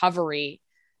 2020 recovery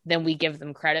than we give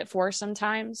them credit for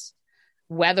sometimes,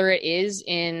 whether it is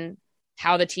in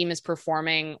how the team is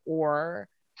performing or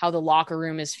how the locker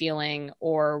room is feeling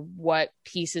or what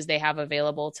pieces they have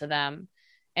available to them.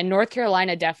 And North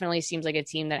Carolina definitely seems like a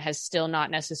team that has still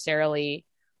not necessarily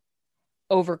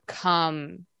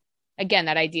overcome, again,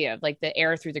 that idea of like the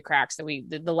air through the cracks the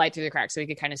light through the cracks that we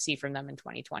could kind of see from them in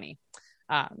 2020.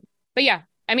 But yeah,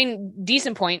 I mean,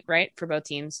 decent point, right? For both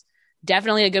teams.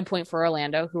 Definitely a good point for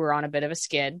Orlando, who are on a bit of a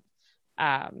skid.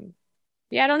 Yeah,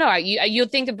 I don't know. You'll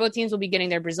think that both teams will be getting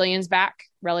their Brazilians back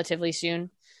relatively soon.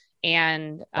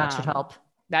 And that should help.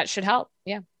 That should help.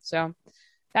 Yeah. So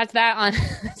That's that on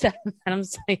I'm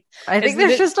sorry. I think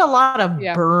there's just a lot of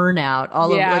yeah. burnout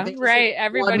all over. Yeah, Like, right. one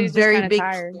Everybody's just very kind of big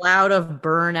tired. cloud of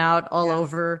burnout all Yeah.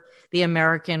 over the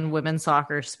American women's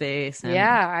soccer space. And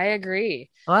Yeah, I agree.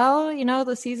 well,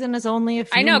 the season is only a I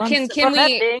few know. months Can from we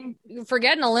ending.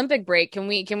 forget an Olympic break? Can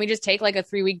we just take like a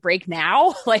 3-week break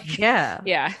now? Like, Yeah.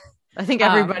 yeah. I think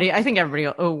everybody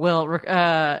will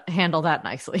handle that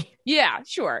nicely. Yeah,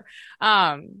 sure.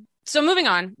 So moving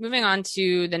on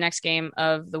to the next game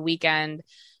of the weekend.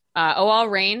 OL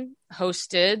Reign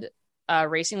hosted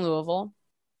Racing Louisville.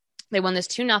 They won this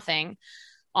 2-0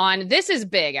 on this is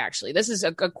big actually. This is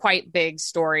a quite big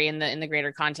story in the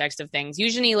greater context of things.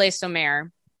 Eugenie Le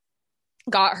Sommer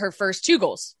got her first 2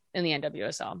 goals in the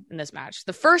NWSL in this match.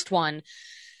 The first one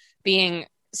being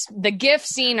the GIF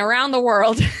seen around the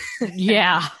world.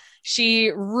 Yeah.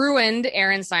 She ruined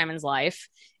Erin Simon's life,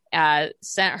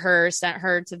 sent her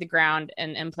to the ground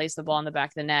and placed the ball in the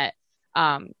back of the net.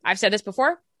 I've said this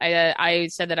before. I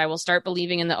said that I will start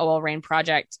believing in the OL Reign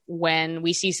project when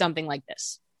we see something like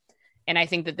this. And I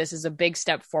think that this is a big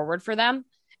step forward for them.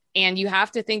 And you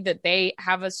have to think that they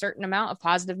have a certain amount of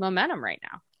positive momentum right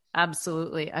now.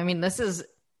 Absolutely. I mean, this is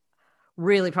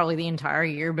really probably the entire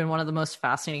year been one of the most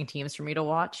fascinating teams for me to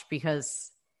watch, because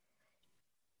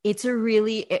it's a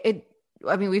really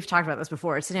I mean, we've talked about this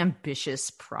before. It's an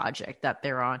ambitious project that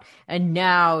they're on. And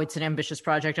now it's an ambitious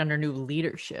project under new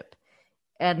leadership.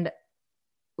 And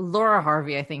Laura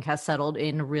Harvey, I think, has settled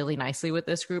in really nicely with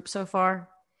this group so far.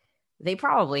 They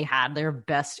probably had their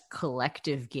best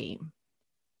collective game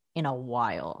in a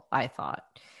while, I thought.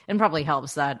 And probably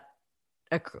helps that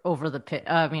across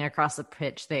the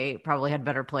pitch, they probably had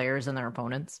better players than their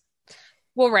opponents.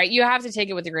 Well, right. You have to take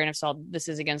it with a grain of salt. This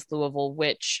is against Louisville,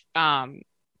 which,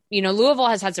 Louisville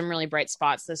has had some really bright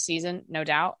spots this season, no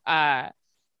doubt.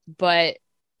 But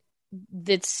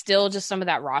it's still just some of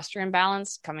that roster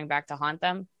imbalance coming back to haunt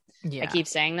them. Yeah. I keep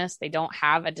saying this. They don't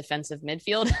have a defensive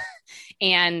midfield.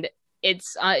 And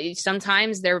it's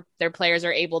sometimes their players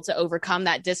are able to overcome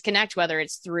that disconnect, whether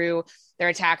it's through their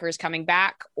attackers coming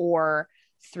back or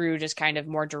through just kind of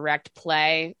more direct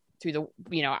play through the,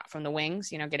 from the wings,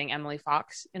 getting Emily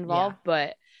Fox involved. Yeah.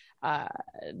 But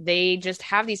they just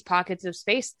have these pockets of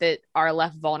space that are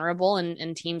left vulnerable,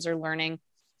 and teams are learning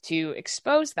to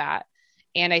expose that.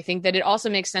 And I think that it also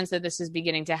makes sense that this is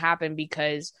beginning to happen,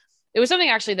 because it was something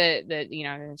actually that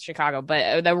in Chicago,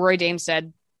 but that Roy Dame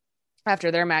said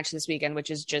after their match this weekend, which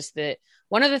is just that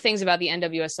one of the things about the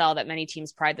NWSL that many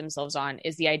teams pride themselves on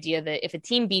is the idea that if a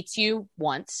team beats you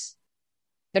once,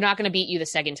 they're not going to beat you the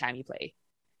second time you play.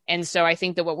 And so I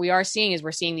think that what we are seeing is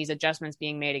we're seeing these adjustments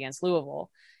being made against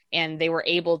Louisville, and they were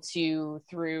able to,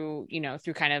 through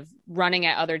kind of running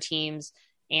at other teams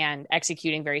and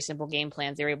executing very simple game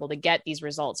plans, they were able to get these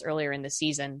results earlier in the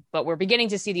season, but we're beginning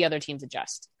to see the other teams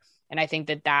adjust. And I think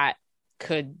that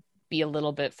could be a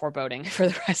little bit foreboding for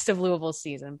the rest of Louisville's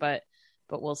season, but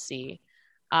we'll see.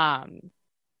 Good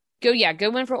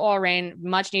win for OL Reign.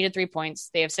 Much needed 3 points.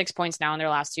 They have 6 points now in their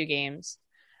last 2 games.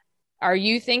 Are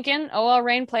you thinking OL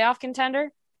Reign playoff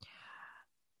contender?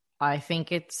 I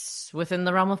think it's within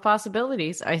the realm of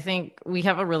possibilities. I think we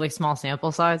have a really small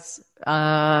sample size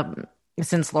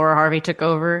since Laura Harvey took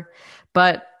over,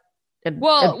 but they're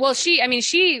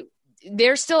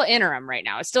still interim right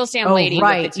now. It's still Sam Lady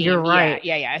with the team. You're right.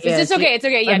 Yeah. It's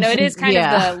okay. Yeah, no, it is kind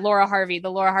of the Laura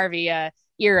Harvey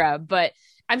era, but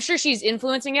I'm sure she's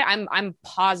influencing it. I'm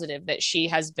positive that she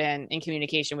has been in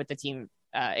communication with the team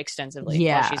extensively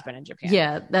while she's been in Japan.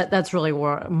 Yeah, that's really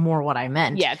more what I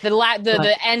meant. Yeah,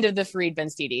 the end of the Fried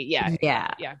Benstiti.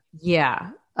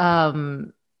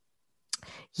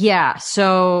 Yeah.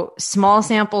 So small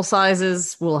sample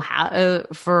sizes will have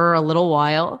for a little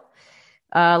while.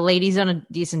 Lady's done a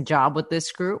decent job with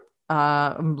this group.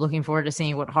 I'm looking forward to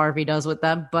seeing what Harvey does with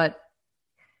them. But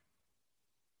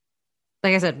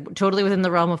like I said, totally within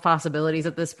the realm of possibilities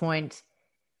at this point.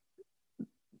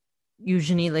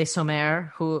 Eugenie Le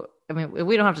Sommer, who, I mean,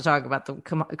 we don't have to talk about the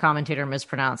commentator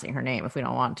mispronouncing her name if we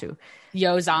don't want to.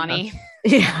 Yozani.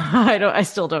 I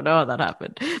still don't know how that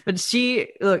happened. But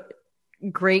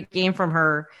great game from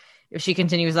her. If she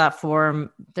continues that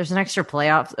form, there's an extra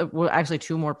playoff, actually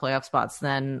 2 more playoff spots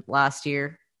than last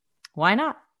year. Why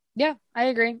not? Yeah, I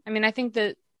agree. I mean, I think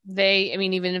that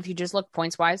even if you just look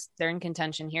points wise, they're in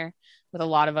contention here with a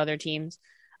lot of other teams.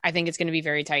 I think it's going to be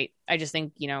very tight. I just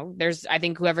think, I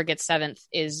think whoever gets 7th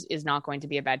is not going to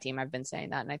be a bad team. I've been saying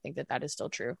that, and I think that is still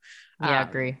true. Yeah, I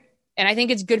agree. And I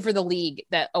think it's good for the league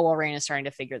that OL Reign is starting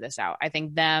to figure this out. I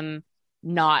think them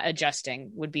not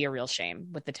adjusting would be a real shame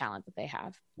with the talent that they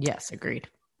have. Yes, agreed.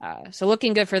 So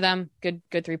looking good for them. Good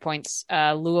 3 points.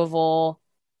 Louisville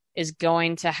is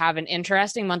going to have an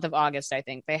interesting month of August. I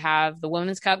think they have the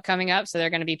Women's Cup coming up, so they're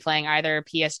going to be playing either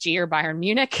PSG or Bayern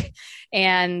Munich,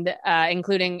 and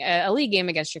including a league game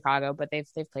against Chicago. But they've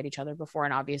played each other before,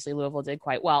 and obviously Louisville did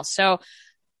quite well. So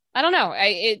I don't know.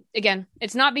 Again,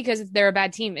 it's not because they're a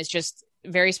bad team. It's just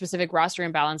very specific roster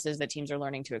imbalances that teams are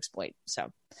learning to exploit.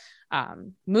 So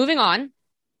moving on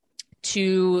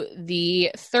to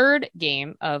the third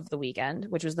game of the weekend,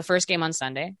 which was the first game on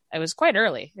Sunday. It was quite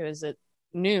early. It was at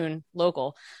noon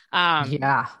local.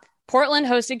 Portland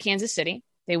hosted Kansas City.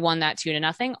 They won that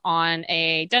 2-0 on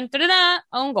a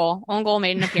own goal. Own goal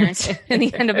made an appearance in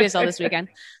the NWSL this weekend.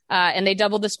 And they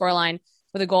doubled the scoreline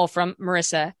with a goal from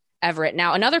Marissa Everett.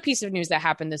 Now, another piece of news that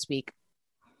happened this week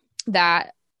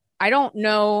that we don't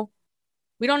know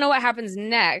what happens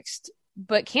next,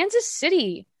 but Kansas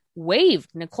City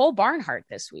waived Nicole Barnhart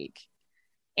this week.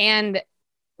 And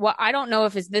I don't know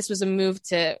if this was a move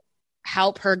to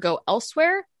help her go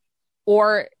elsewhere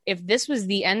or if this was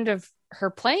the end of her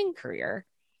playing career.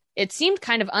 It seemed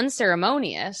kind of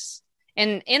unceremonious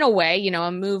and in a way,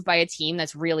 a move by a team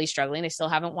that's really struggling. They still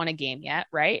haven't won a game yet,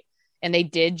 right? And they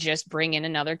did just bring in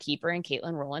another keeper in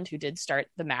Caitlin Rowland, who did start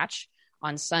the match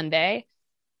on Sunday.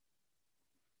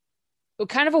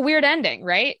 Kind of a weird ending,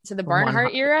 right? To the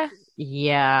Barnhart era.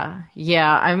 Yeah.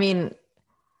 I mean,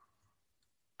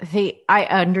 I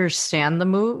understand the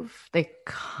move. They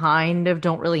kind of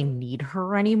don't really need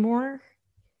her anymore.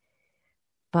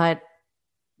 But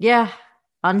yeah,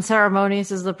 unceremonious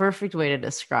is the perfect way to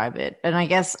describe it. And I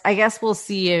guess we'll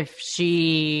see if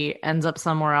she ends up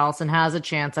somewhere else and has a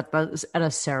chance at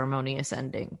a ceremonious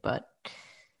ending. But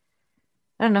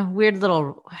I don't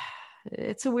know,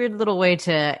 it's a weird little way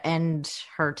to end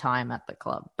her time at the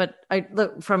club. But I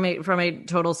look from a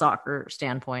total soccer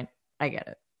standpoint, I get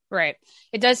it. Right.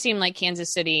 It does seem like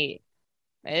Kansas City,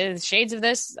 shades of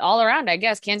this all around, I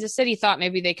guess. Kansas City thought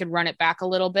maybe they could run it back a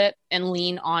little bit and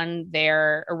lean on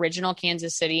their original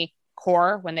Kansas City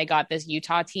core when they got this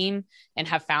Utah team, and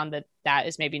have found that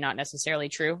is maybe not necessarily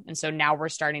true. And so now we're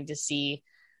starting to see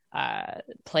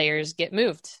players get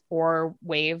moved or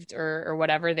waived or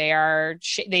whatever.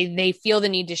 They feel the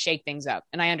need to shake things up.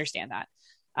 And I understand that.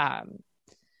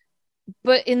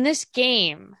 But in this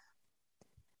game,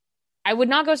 I would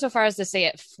not go so far as to say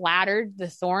it flattered the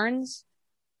Thorns,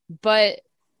 but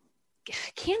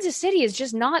Kansas City is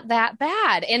just not that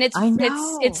bad. And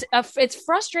it's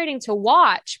frustrating to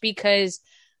watch because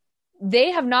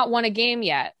they have not won a game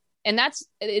yet. And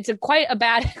it's quite a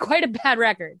bad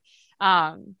record.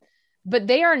 But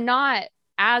they are not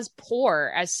as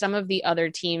poor as some of the other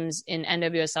teams in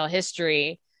NWSL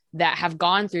history that have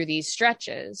gone through these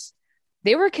stretches.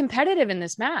 They were competitive in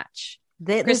this match.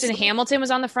 Kristen Hamilton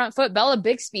was on the front foot. Bella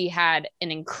Bixby had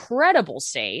an incredible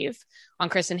save on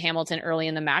Kristen Hamilton early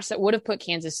in the match that would have put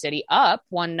Kansas City up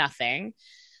 1-0.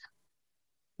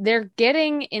 They're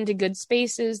getting into good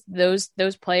spaces. Those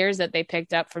players that they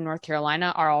picked up from North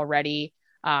Carolina are already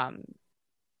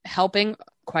helping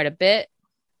quite a bit.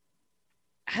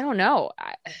 I don't know.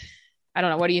 I don't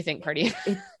know. What do you think, Party?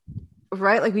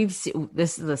 Right. Like we've seen,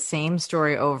 this is the same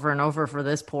story over and over for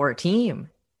this poor team.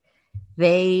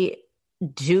 They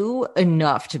do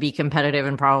enough to be competitive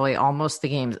in probably almost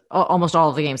all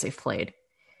of the games they've played.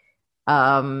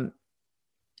 But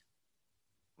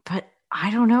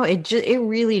I don't know. It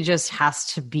really just has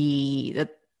to be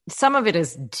that some of it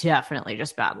is definitely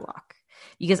just bad luck,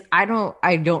 because I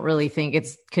don't really think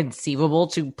it's conceivable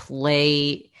to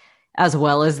play as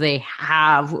well as they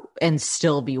have and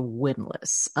still be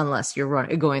winless unless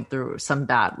you're going through some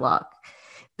bad luck.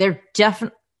 They're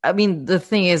definitely, I mean, the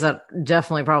thing is that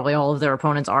definitely probably all of their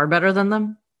opponents are better than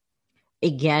them.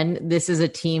 Again, this is a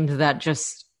team that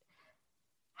just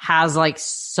has like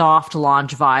soft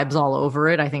launch vibes all over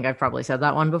it. I think I've probably said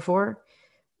that one before.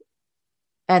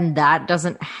 And that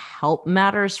doesn't help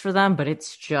matters for them, but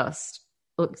it's just,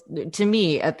 look, to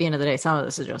me, at the end of the day, some of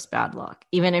this is just bad luck.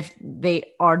 Even if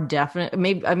they are definitely,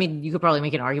 maybe, I mean, you could probably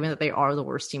make an argument that they are the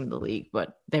worst team in the league,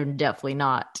 but they're definitely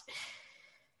not.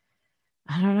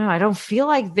 I don't know. I don't feel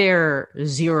like they're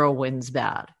 0 wins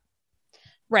bad.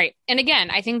 Right. And again,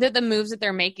 I think that the moves that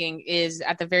they're making is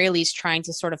at the very least trying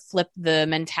to sort of flip the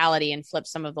mentality and flip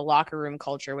some of the locker room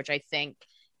culture, which I think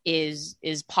is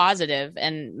positive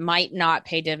and might not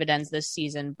pay dividends this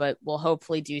season, but will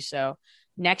hopefully do so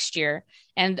next year.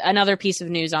 And another piece of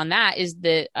news on that is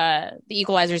that the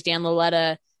Equalizer's Dan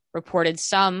Laletta reported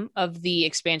some of the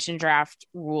expansion draft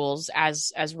rules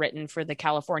as written for the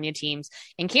California teams,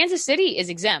 and Kansas City is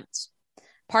exempt.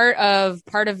 Part of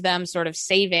them sort of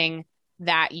saving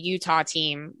that Utah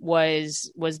team was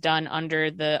done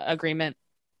under the agreement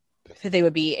that they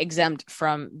would be exempt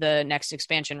from the next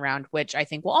expansion round, which I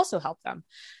think will also help them.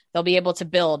 They'll be able to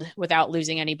build without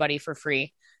losing anybody for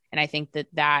free. And I think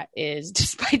that is,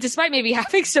 despite maybe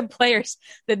having some players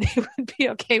that they would be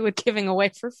okay with giving away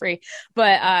for free.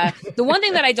 But the one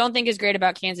thing that I don't think is great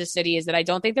about Kansas City is that I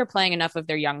don't think they're playing enough of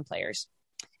their young players.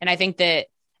 And I think that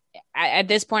at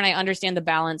this point, I understand the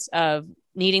balance of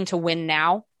needing to win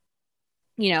now,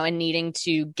 and needing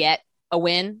to get a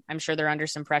win. I'm sure they're under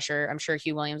some pressure. I'm sure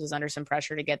Hugh Williams is under some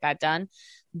pressure to get that done.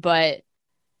 But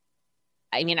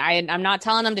I mean, I'm not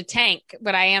telling them to tank,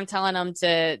 but I am telling them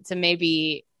to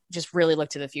maybe just really look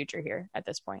to the future here at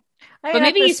this point. But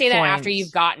maybe you say that after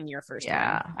you've gotten your first win.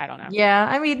 I don't know. Yeah,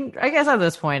 I mean, I guess at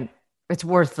this point, it's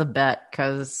worth the bet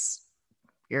because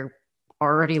you're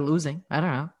already losing. I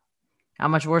don't know. How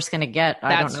much worse can it get?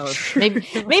 I don't know. Maybe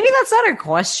that's not a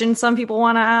question some people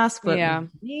want to ask, but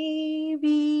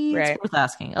maybe it's worth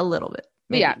asking a little bit.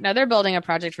 Yeah, no, they're building a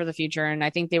project for the future, and I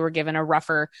think they were given a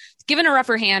rougher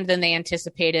hand than they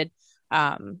anticipated.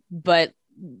 But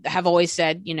have always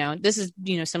said, this is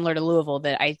similar to Louisville,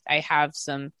 that I have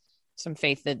some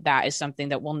faith that is something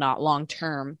that will not long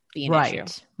term be an issue.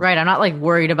 Right. I'm not like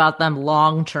worried about them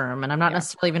long term, and I'm not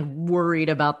necessarily even worried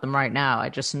about them right now. I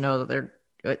just know that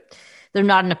they're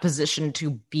not in a position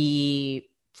to be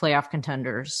playoff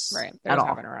contenders They're at all.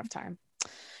 Having a rough time.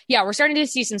 Yeah, we're starting to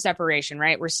see some separation,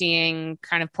 right? We're seeing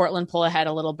kind of Portland pull ahead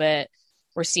a little bit.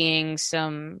 We're seeing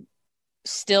some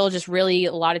still just really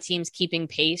a lot of teams keeping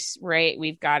pace, right?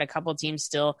 We've got a couple of teams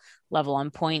still level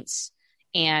on points,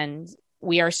 and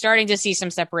we are starting to see some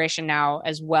separation now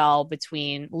as well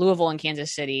between Louisville and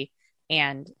Kansas City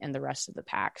and the rest of the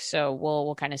pack. So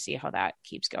we'll kind of see how that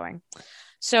keeps going.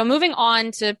 So moving on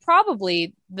to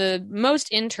probably the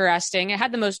most interesting, it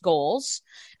had the most goals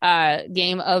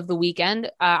game of the weekend.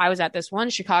 I was at this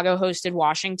one. Chicago hosted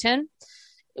Washington,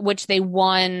 which they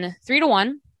won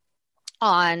 3-1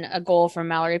 on a goal from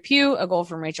Mallory Pugh, a goal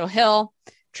from Rachel Hill.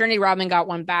 Trinity Rodman got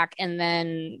one back, and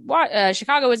then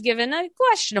Chicago was given a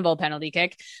questionable penalty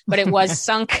kick, but it was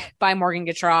sunk by Morgan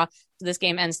Gautrat. So this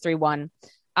game ends 3-1.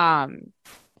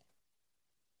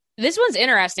 This one's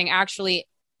interesting, actually.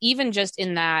 Even just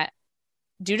in that,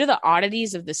 due to the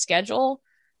oddities of the schedule,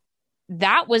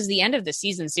 that was the end of the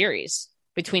season series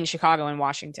between Chicago and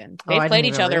Washington. They've played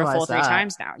each other a full 3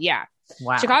 times now. Yeah.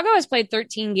 Wow. Chicago has played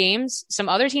 13 games. Some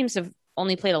other teams have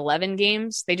only played 11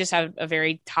 games. They just have a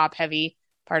very top-heavy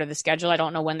part of the schedule. I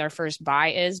don't know when their first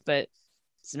bye is, but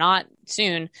it's not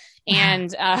soon.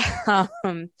 And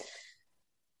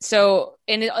so,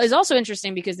 and it is also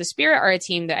interesting because the Spirit are a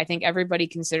team that I think everybody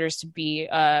considers to be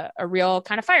a real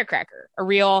kind of firecracker, a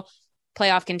real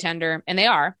playoff contender, and they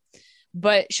are.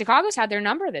 But Chicago's had their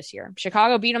number this year.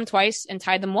 Chicago beat them twice and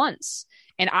tied them once.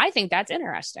 And I think that's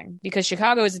interesting because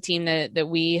Chicago is a team that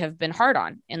we have been hard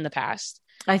on in the past.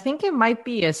 I think it might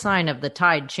be a sign of the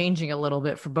tide changing a little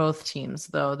bit for both teams,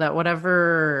 though, that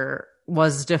whatever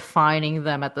was defining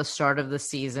them at the start of the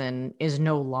season is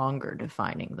no longer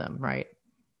defining them, right?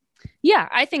 Yeah,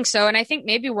 I think so. And I think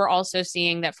maybe we're also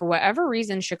seeing that for whatever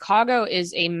reason, Chicago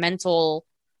is a mental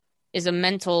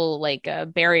like a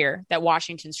barrier that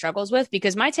Washington struggles with,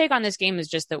 because my take on this game is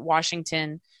just that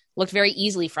Washington looked very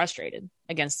easily frustrated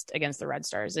against the Red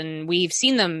Stars. And we've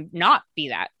seen them not be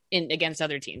that against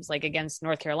other teams, like against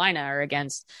North Carolina or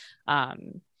against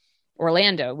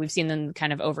Orlando. We've seen them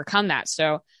kind of overcome that.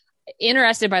 So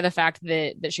interested by the fact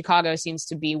that Chicago seems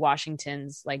to be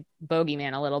Washington's like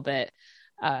bogeyman a little bit.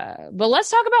 But let's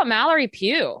talk about Mallory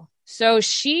Pugh. So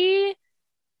she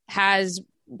has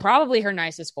probably her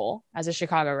nicest goal as a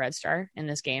Chicago Red Star in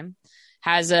this game,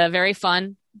 has a very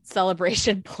fun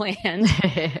celebration planned.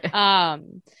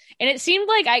 And it seemed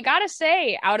like, I gotta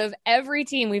say, out of every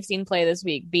team we've seen play this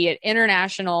week, be it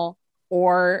international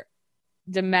or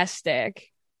domestic,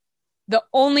 the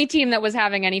only team that was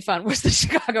having any fun was the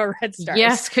Chicago Red Stars.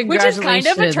 Yes, congratulations. Which is kind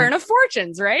of a turn of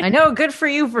fortunes, right? I know. Good for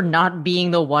you for not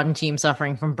being the one team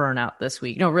suffering from burnout this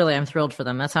week. No, really, I'm thrilled for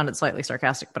them. That sounded slightly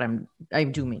sarcastic, but I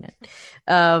do mean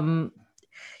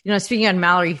it. Speaking on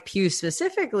Mallory Pugh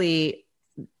specifically,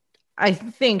 I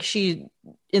think she,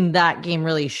 in that game,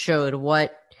 really showed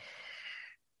what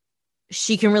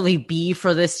she can really be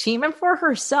for this team and for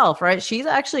herself, right? She's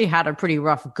actually had a pretty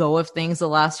rough go of things the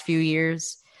last few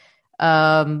years.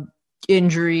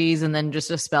 Injuries and then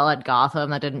just a spell at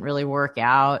Gotham that didn't really work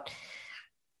out.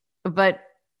 But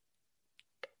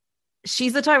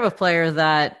she's the type of player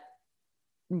that,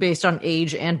 based on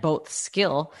age and both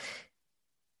skill,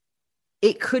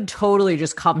 it could totally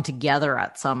just come together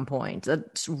at some point.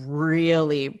 That's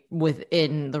really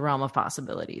within the realm of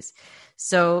possibilities.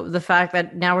 So the fact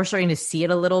that now we're starting to see it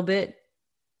a little bit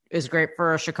is great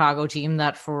for a Chicago team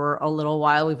that for a little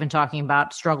while we've been talking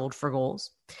about struggled for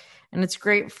goals. And it's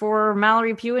great for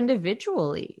Mallory Pugh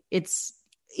individually. It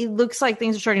looks like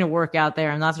things are starting to work out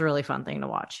there, and that's a really fun thing to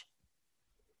watch.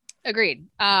 Agreed.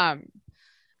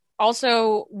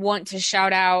 Also want to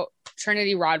shout out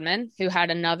Trinity Rodman, who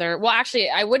had another, well, actually,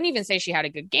 I wouldn't even say she had a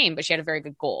good game, but she had a very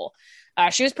good goal.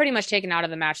 She was pretty much taken out of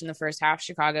the match in the first half,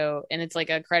 Chicago, and it's like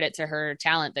a credit to her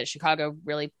talent that Chicago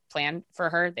really planned for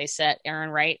her. They set Aaron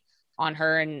Wright on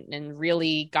her and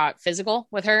really got physical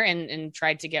with her and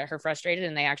tried to get her frustrated,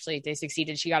 and they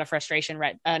succeeded. She got a frustration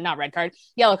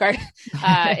yellow card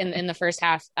in the first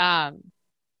half.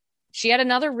 She had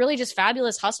another really just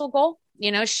fabulous hustle goal.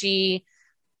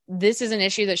 This is an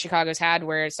issue that Chicago's had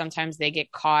where sometimes they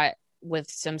get caught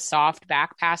with some soft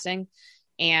back passing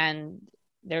and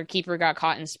their keeper got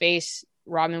caught in space.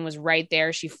 Rodman was right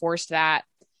there. She forced that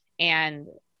and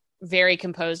very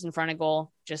composed in front of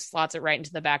goal, just slots it right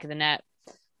into the back of the net.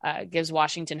 Gives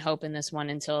Washington hope in this one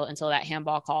until that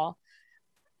handball call.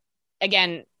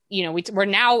 Again, we're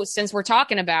now, since we're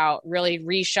talking about really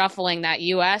reshuffling that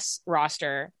US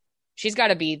roster, she's got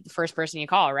to be the first person you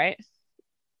call, right?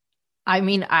 I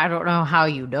mean, I don't know how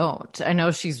you don't. I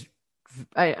know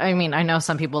I know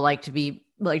some people like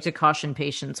to caution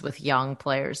patience with young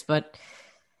players, but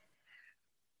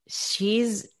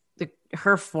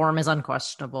her form is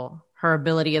unquestionable. Her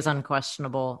ability is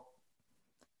unquestionable.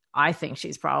 I think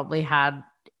she's probably had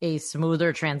a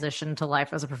smoother transition to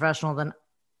life as a professional than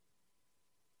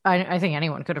I think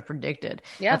anyone could have predicted.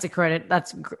 Yeah. That's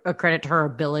a credit to her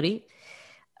ability.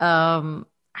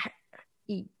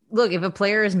 Look, if a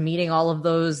player is meeting all of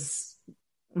those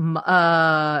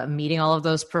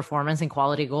performance and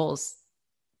quality goals,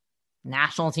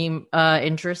 national team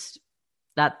interest,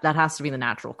 that has to be the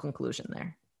natural conclusion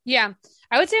there. Yeah.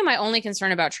 I would say my only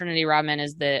concern about Trinity Rodman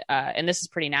is that, and this is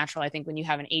pretty natural, I think, when you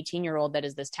have an 18-year-old that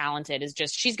is this talented, is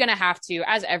just she's going to have to,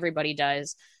 as everybody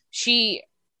does,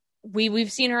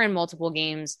 we've seen her in multiple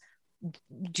games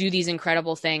do these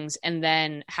incredible things and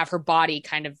then have her body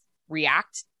kind of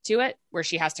react to it, where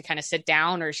she has to kind of sit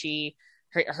down, or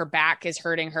her back is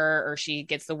hurting her, or she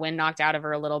gets the wind knocked out of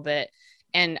her a little bit.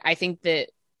 And I think that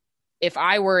if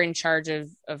I were in charge of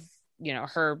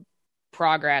her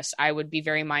progress, I would be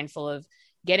very mindful of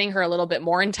getting her a little bit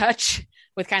more in touch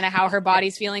with kind of how her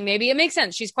body's feeling. Maybe it makes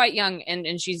sense. She's quite young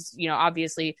and she's,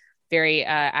 obviously very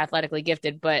athletically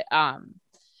gifted, but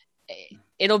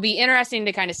it'll be interesting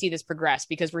to kind of see this progress,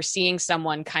 because we're seeing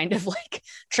someone kind of like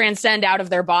transcend out of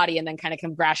their body and then kind of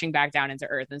come crashing back down into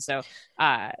earth. And so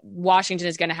Washington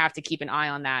is going to have to keep an eye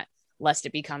on that, lest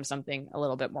it becomes something a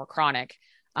little bit more chronic.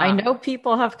 I know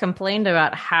people have complained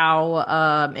about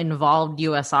how involved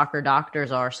U.S. soccer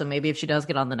doctors are. So maybe if she does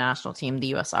get on the national team, the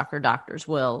U.S. soccer doctors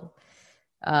will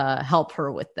help her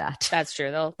with that. That's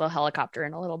true. They'll helicopter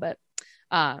in a little bit.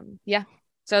 Yeah.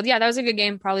 So yeah, that was a good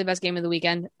game. Probably the best game of the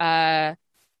weekend.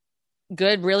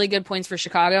 Really good points for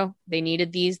Chicago. They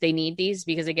needed these. They need these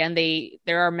because, again,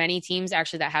 there are many teams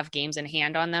actually that have games in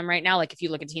hand on them right now. Like if you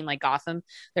look at a team like Gotham,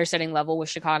 they're setting level with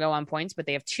Chicago on points, but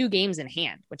they have 2 games in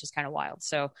hand, which is kind of wild.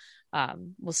 So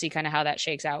we'll see kind of how that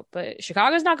shakes out. But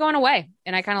Chicago's not going away,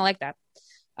 and I kind of like that.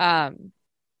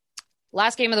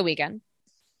 Last game of the weekend,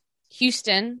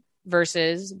 Houston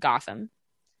versus Gotham.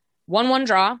 1-1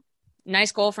 draw.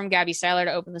 Nice goal from Gabby Seiler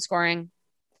to open the scoring.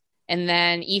 And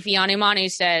then Ife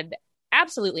Animanu said,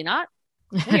 absolutely not.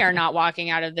 We are not walking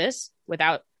out of this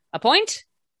without a point.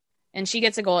 And she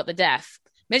gets a goal at the death.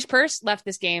 Midge Purce left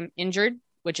this game injured,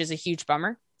 which is a huge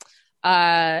bummer.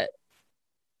 It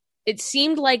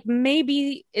seemed like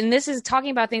maybe, and this is talking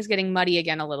about things getting muddy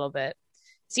again a little bit,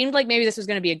 seemed like maybe this was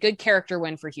going to be a good character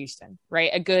win for Houston,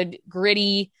 right? A good,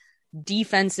 gritty,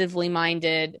 defensively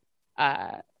minded,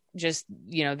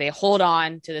 they hold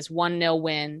on to this 1-0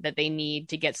 win that they need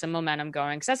to get some momentum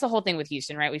going. Because that's the whole thing with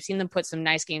Houston, right? We've seen them put some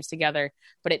nice games together,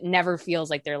 but it never feels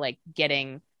like they're like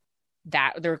getting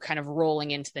that. They're kind of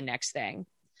rolling into the next thing.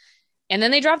 And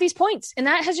then they drop these points. And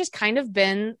that has just kind of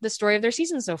been the story of their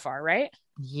season so far, right?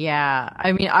 Yeah.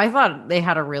 I mean, I thought they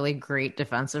had a really great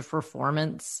defensive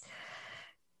performance.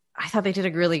 I thought they did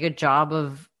a really good job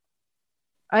of,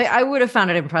 I would have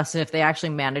found it impressive if they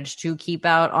actually managed to keep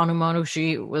out Onumonu.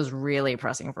 She was really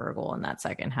pressing for a goal in that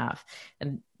second half.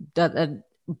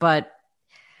 But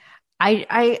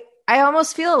I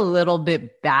almost feel a little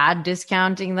bit bad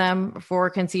discounting them for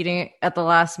conceding at the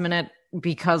last minute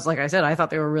because, like I said, I thought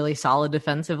they were really solid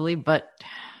defensively, but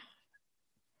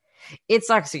it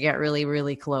sucks to get really,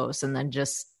 really close and then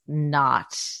just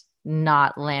not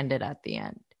land it at the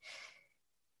end.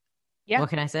 Yeah. What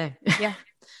can I say? Yeah.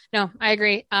 No, I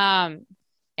agree. And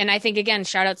And I think, again,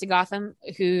 shout out to Gotham,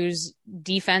 whose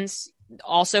defense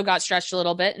also got stretched a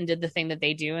little bit and did the thing that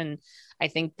they do. And I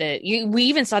think that we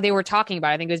even saw they were talking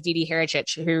about, I think it was Didi Hericic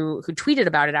who tweeted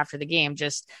about it after the game,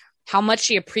 just how much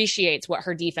she appreciates what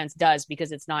her defense does,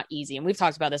 because it's not easy. And we've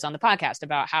talked about this on the podcast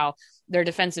about how their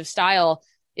defensive style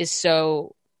is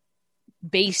so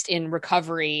based in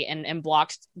recovery and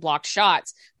blocked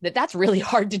shots that's really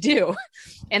hard to do.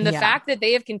 And the fact that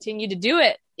they have continued to do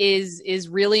it is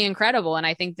really incredible. And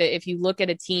I think that if you look at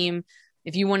a team,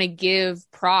 if you want to give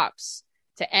props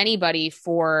to anybody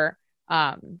for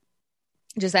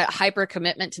just that hyper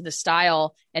commitment to the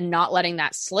style and not letting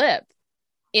that slip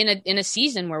in a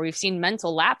season where we've seen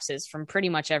mental lapses from pretty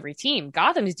much every team,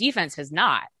 Gotham's defense has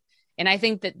not. And I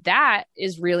think that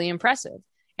is really impressive.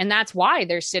 And that's why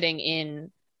they're sitting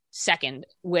in second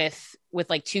with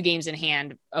like 2 games in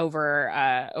hand over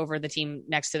the team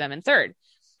next to them in third.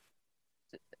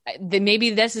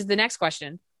 Maybe this is the next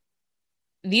question.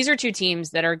 These are 2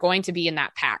 teams that are going to be in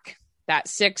that pack, that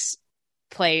 6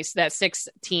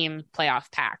 team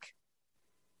playoff pack.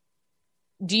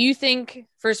 Do you think,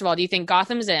 first of all, do you think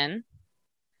Gotham's in?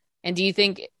 And do you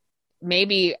think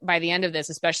maybe by the end of this,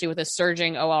 especially with a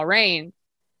surging OL reign,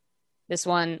 this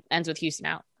one ends with Houston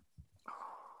out?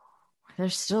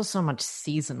 There's still so much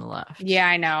season left. Yeah,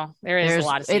 I know. There's a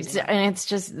lot of season left. And it's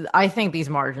just, I think these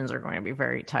margins are going to be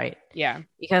very tight. Yeah.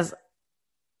 Because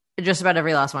just about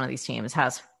every last one of these teams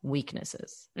has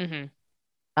weaknesses. Mm-hmm.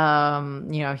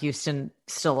 Houston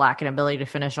still lacking ability to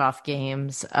finish off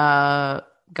games.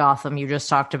 Gotham, you just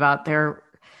talked about their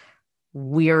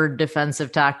weird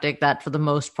defensive tactic that for the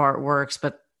most part works,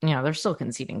 but they're still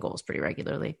conceding goals pretty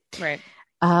regularly. Right.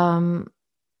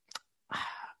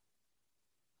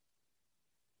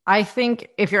 I think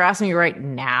if you're asking me right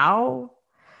now,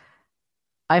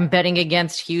 I'm betting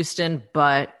against Houston,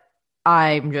 but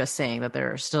I'm just saying that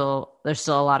there's still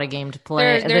a lot of game to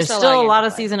play. There's still a lot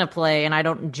of season to play, and I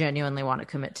don't genuinely want to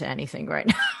commit to anything right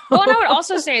now. Well, and I would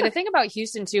also say the thing about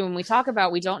Houston too, when we talk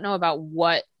about, we don't know about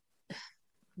what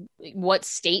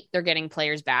state they're getting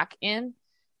players back in.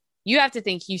 You have to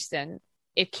think Houston,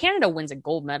 if Canada wins a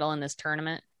gold medal in this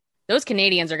tournament, those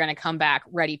Canadians are going to come back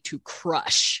ready to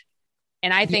crush.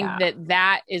 And I think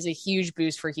that is a huge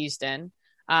boost for Houston.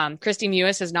 Christy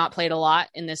Mewis has not played a lot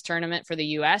in this tournament for the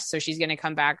U.S., so she's going to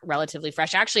come back relatively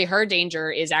fresh. Actually, her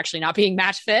danger is actually not being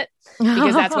match fit,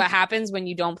 because that's what happens when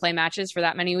you don't play matches for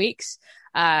that many weeks.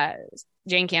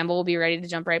 Jane Campbell will be ready to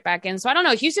jump right back in. So I don't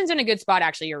know. Houston's in a good spot,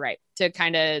 actually. You're right, to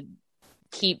kind of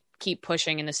keep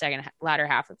pushing in the latter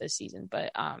half of this season.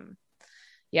 But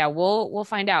we'll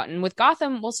find out. And with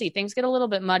Gotham, we'll see. Things get a little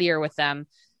bit muddier with them.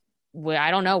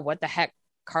 I don't know what the heck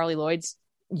Carly Lloyd's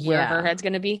where her head's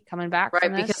going to be coming back,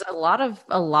 right? Because a lot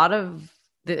of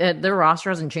their roster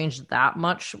hasn't changed that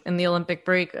much in the Olympic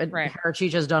break. Right.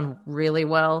 Hericic has done really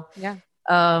well,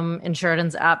 in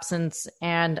Sheridan's absence,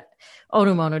 and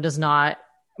Onumonu does not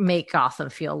make Gotham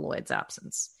feel Lloyd's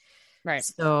absence, right?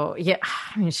 So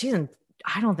I mean,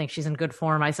 I don't think she's in good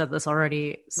form. I said this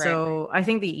already, so I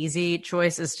think the easy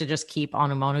choice is to just keep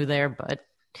Onumonu there, but.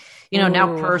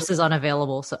 Now Purse is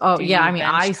unavailable. So,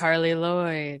 Carly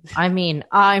Lloyd. I mean,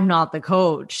 I'm not the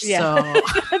coach, so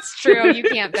that's true. You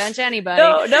can't bench anybody.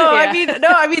 No. I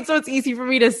mean, so it's easy for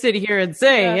me to sit here and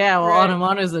say,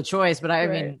 Onumonu is the choice, but I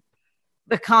mean,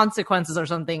 the consequences are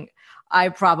something I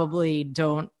probably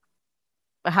don't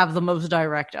have the most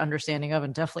direct understanding of,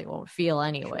 and definitely won't feel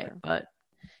anyway. Sure. But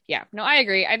I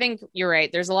agree. I think you're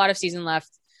right. There's a lot of season left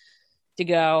to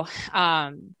go.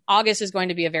 August is going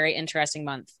to be a very interesting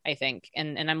month, I think,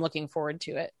 and I'm looking forward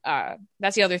to it.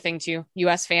 That's the other thing too.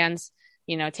 US fans,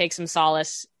 take some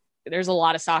solace. There's a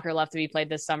lot of soccer left to be played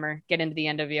this summer. Get into the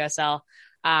end of USL.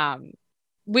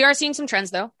 We are seeing some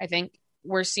trends though. I think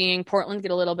we're seeing Portland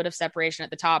get a little bit of separation at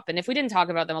the top. And if we didn't talk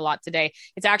about them a lot today,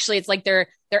 it's like their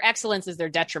excellence is their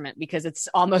detriment, because it's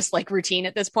almost like routine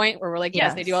at this point where we're like,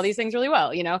 yes, they do all these things really well.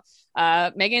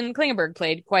 Megan Klingenberg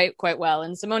played quite well,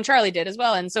 and Simone Charlie did as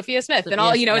well, and Sophia Smith and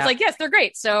all, it's like, yes, they're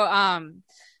great. So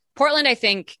Portland,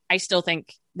 I still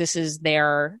think this is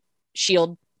their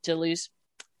shield to lose.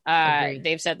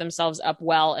 They've set themselves up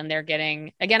well, and they're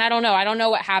getting, again, I don't know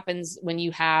what happens when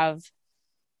you have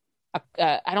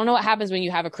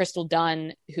a Crystal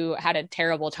Dunn who had a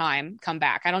terrible time come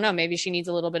back. I don't know. Maybe she needs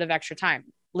a little bit of extra time.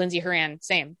 Lindsay Horan,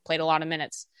 same, played a lot of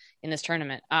minutes in this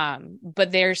tournament.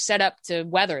 But they're set up to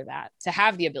weather that, to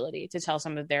have the ability to tell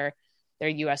some of their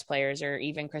US players, or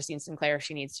even Christine Sinclair, if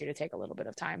she needs to take a little bit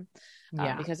of time,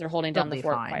 because they're holding down the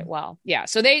fort quite well. Yeah.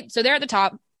 So they're at the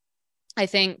top. I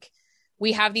think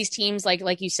we have these teams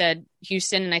like you said,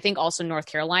 Houston, and I think also North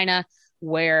Carolina,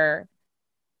 where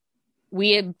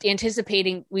we anticipate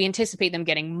them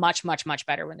getting much, much, much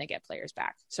better when they get players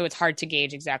back. So it's hard to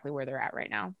gauge exactly where they're at right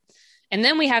now. And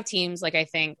then we have teams like, I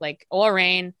think, like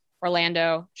Reign,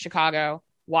 Orlando, Chicago,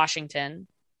 Washington,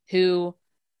 who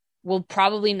will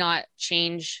probably not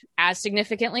change as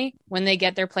significantly when they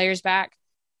get their players back,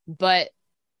 but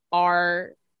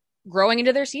are growing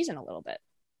into their season a little bit.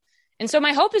 And so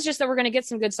my hope is just that we're going to get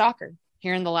some good soccer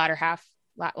here in the latter half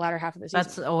of the season.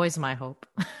 That's always my hope.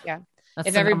 Yeah.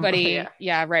 If everybody,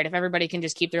 right. If everybody can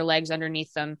just keep their legs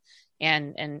underneath them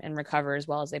and recover as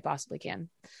well as they possibly can.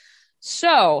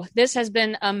 So this has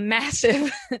been a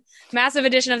massive, massive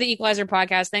edition of the Equalizer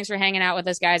podcast. Thanks for hanging out with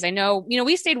us, guys. I know,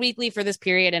 we stayed weekly for this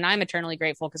period, and I'm eternally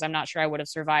grateful because I'm not sure I would have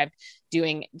survived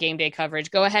doing game day coverage.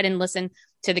 Go ahead and listen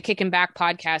to the Kick and Back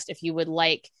podcast if you would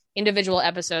like individual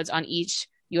episodes on each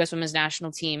U.S. women's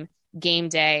national team game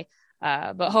day.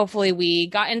 But hopefully we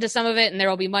got into some of it, and there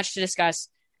will be much to discuss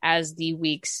as the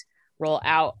weeks roll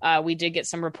out. We did get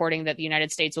some reporting that the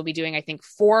United States will be doing, I think,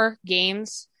 4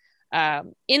 games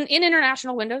in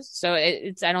international windows. So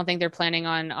I don't think they're planning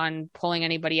on pulling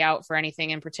anybody out for anything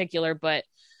in particular, but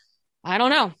I don't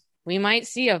know. We might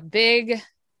see a big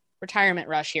retirement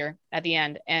rush here at the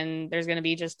end, and there's going to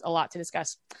be just a lot to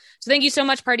discuss. So thank you so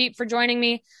much, Pardeep, for joining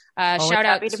me. Shout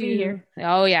out to be here.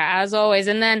 Oh yeah, as always.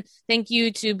 And then thank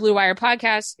you to Blue Wire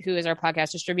Podcast, who is our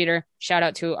podcast distributor. Shout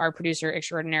out to our producer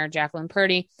extraordinaire, Jacqueline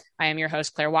Purdy. I am your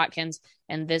host, Claire Watkins,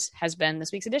 and this has been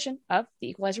this week's edition of the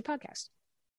Equalizer Podcast.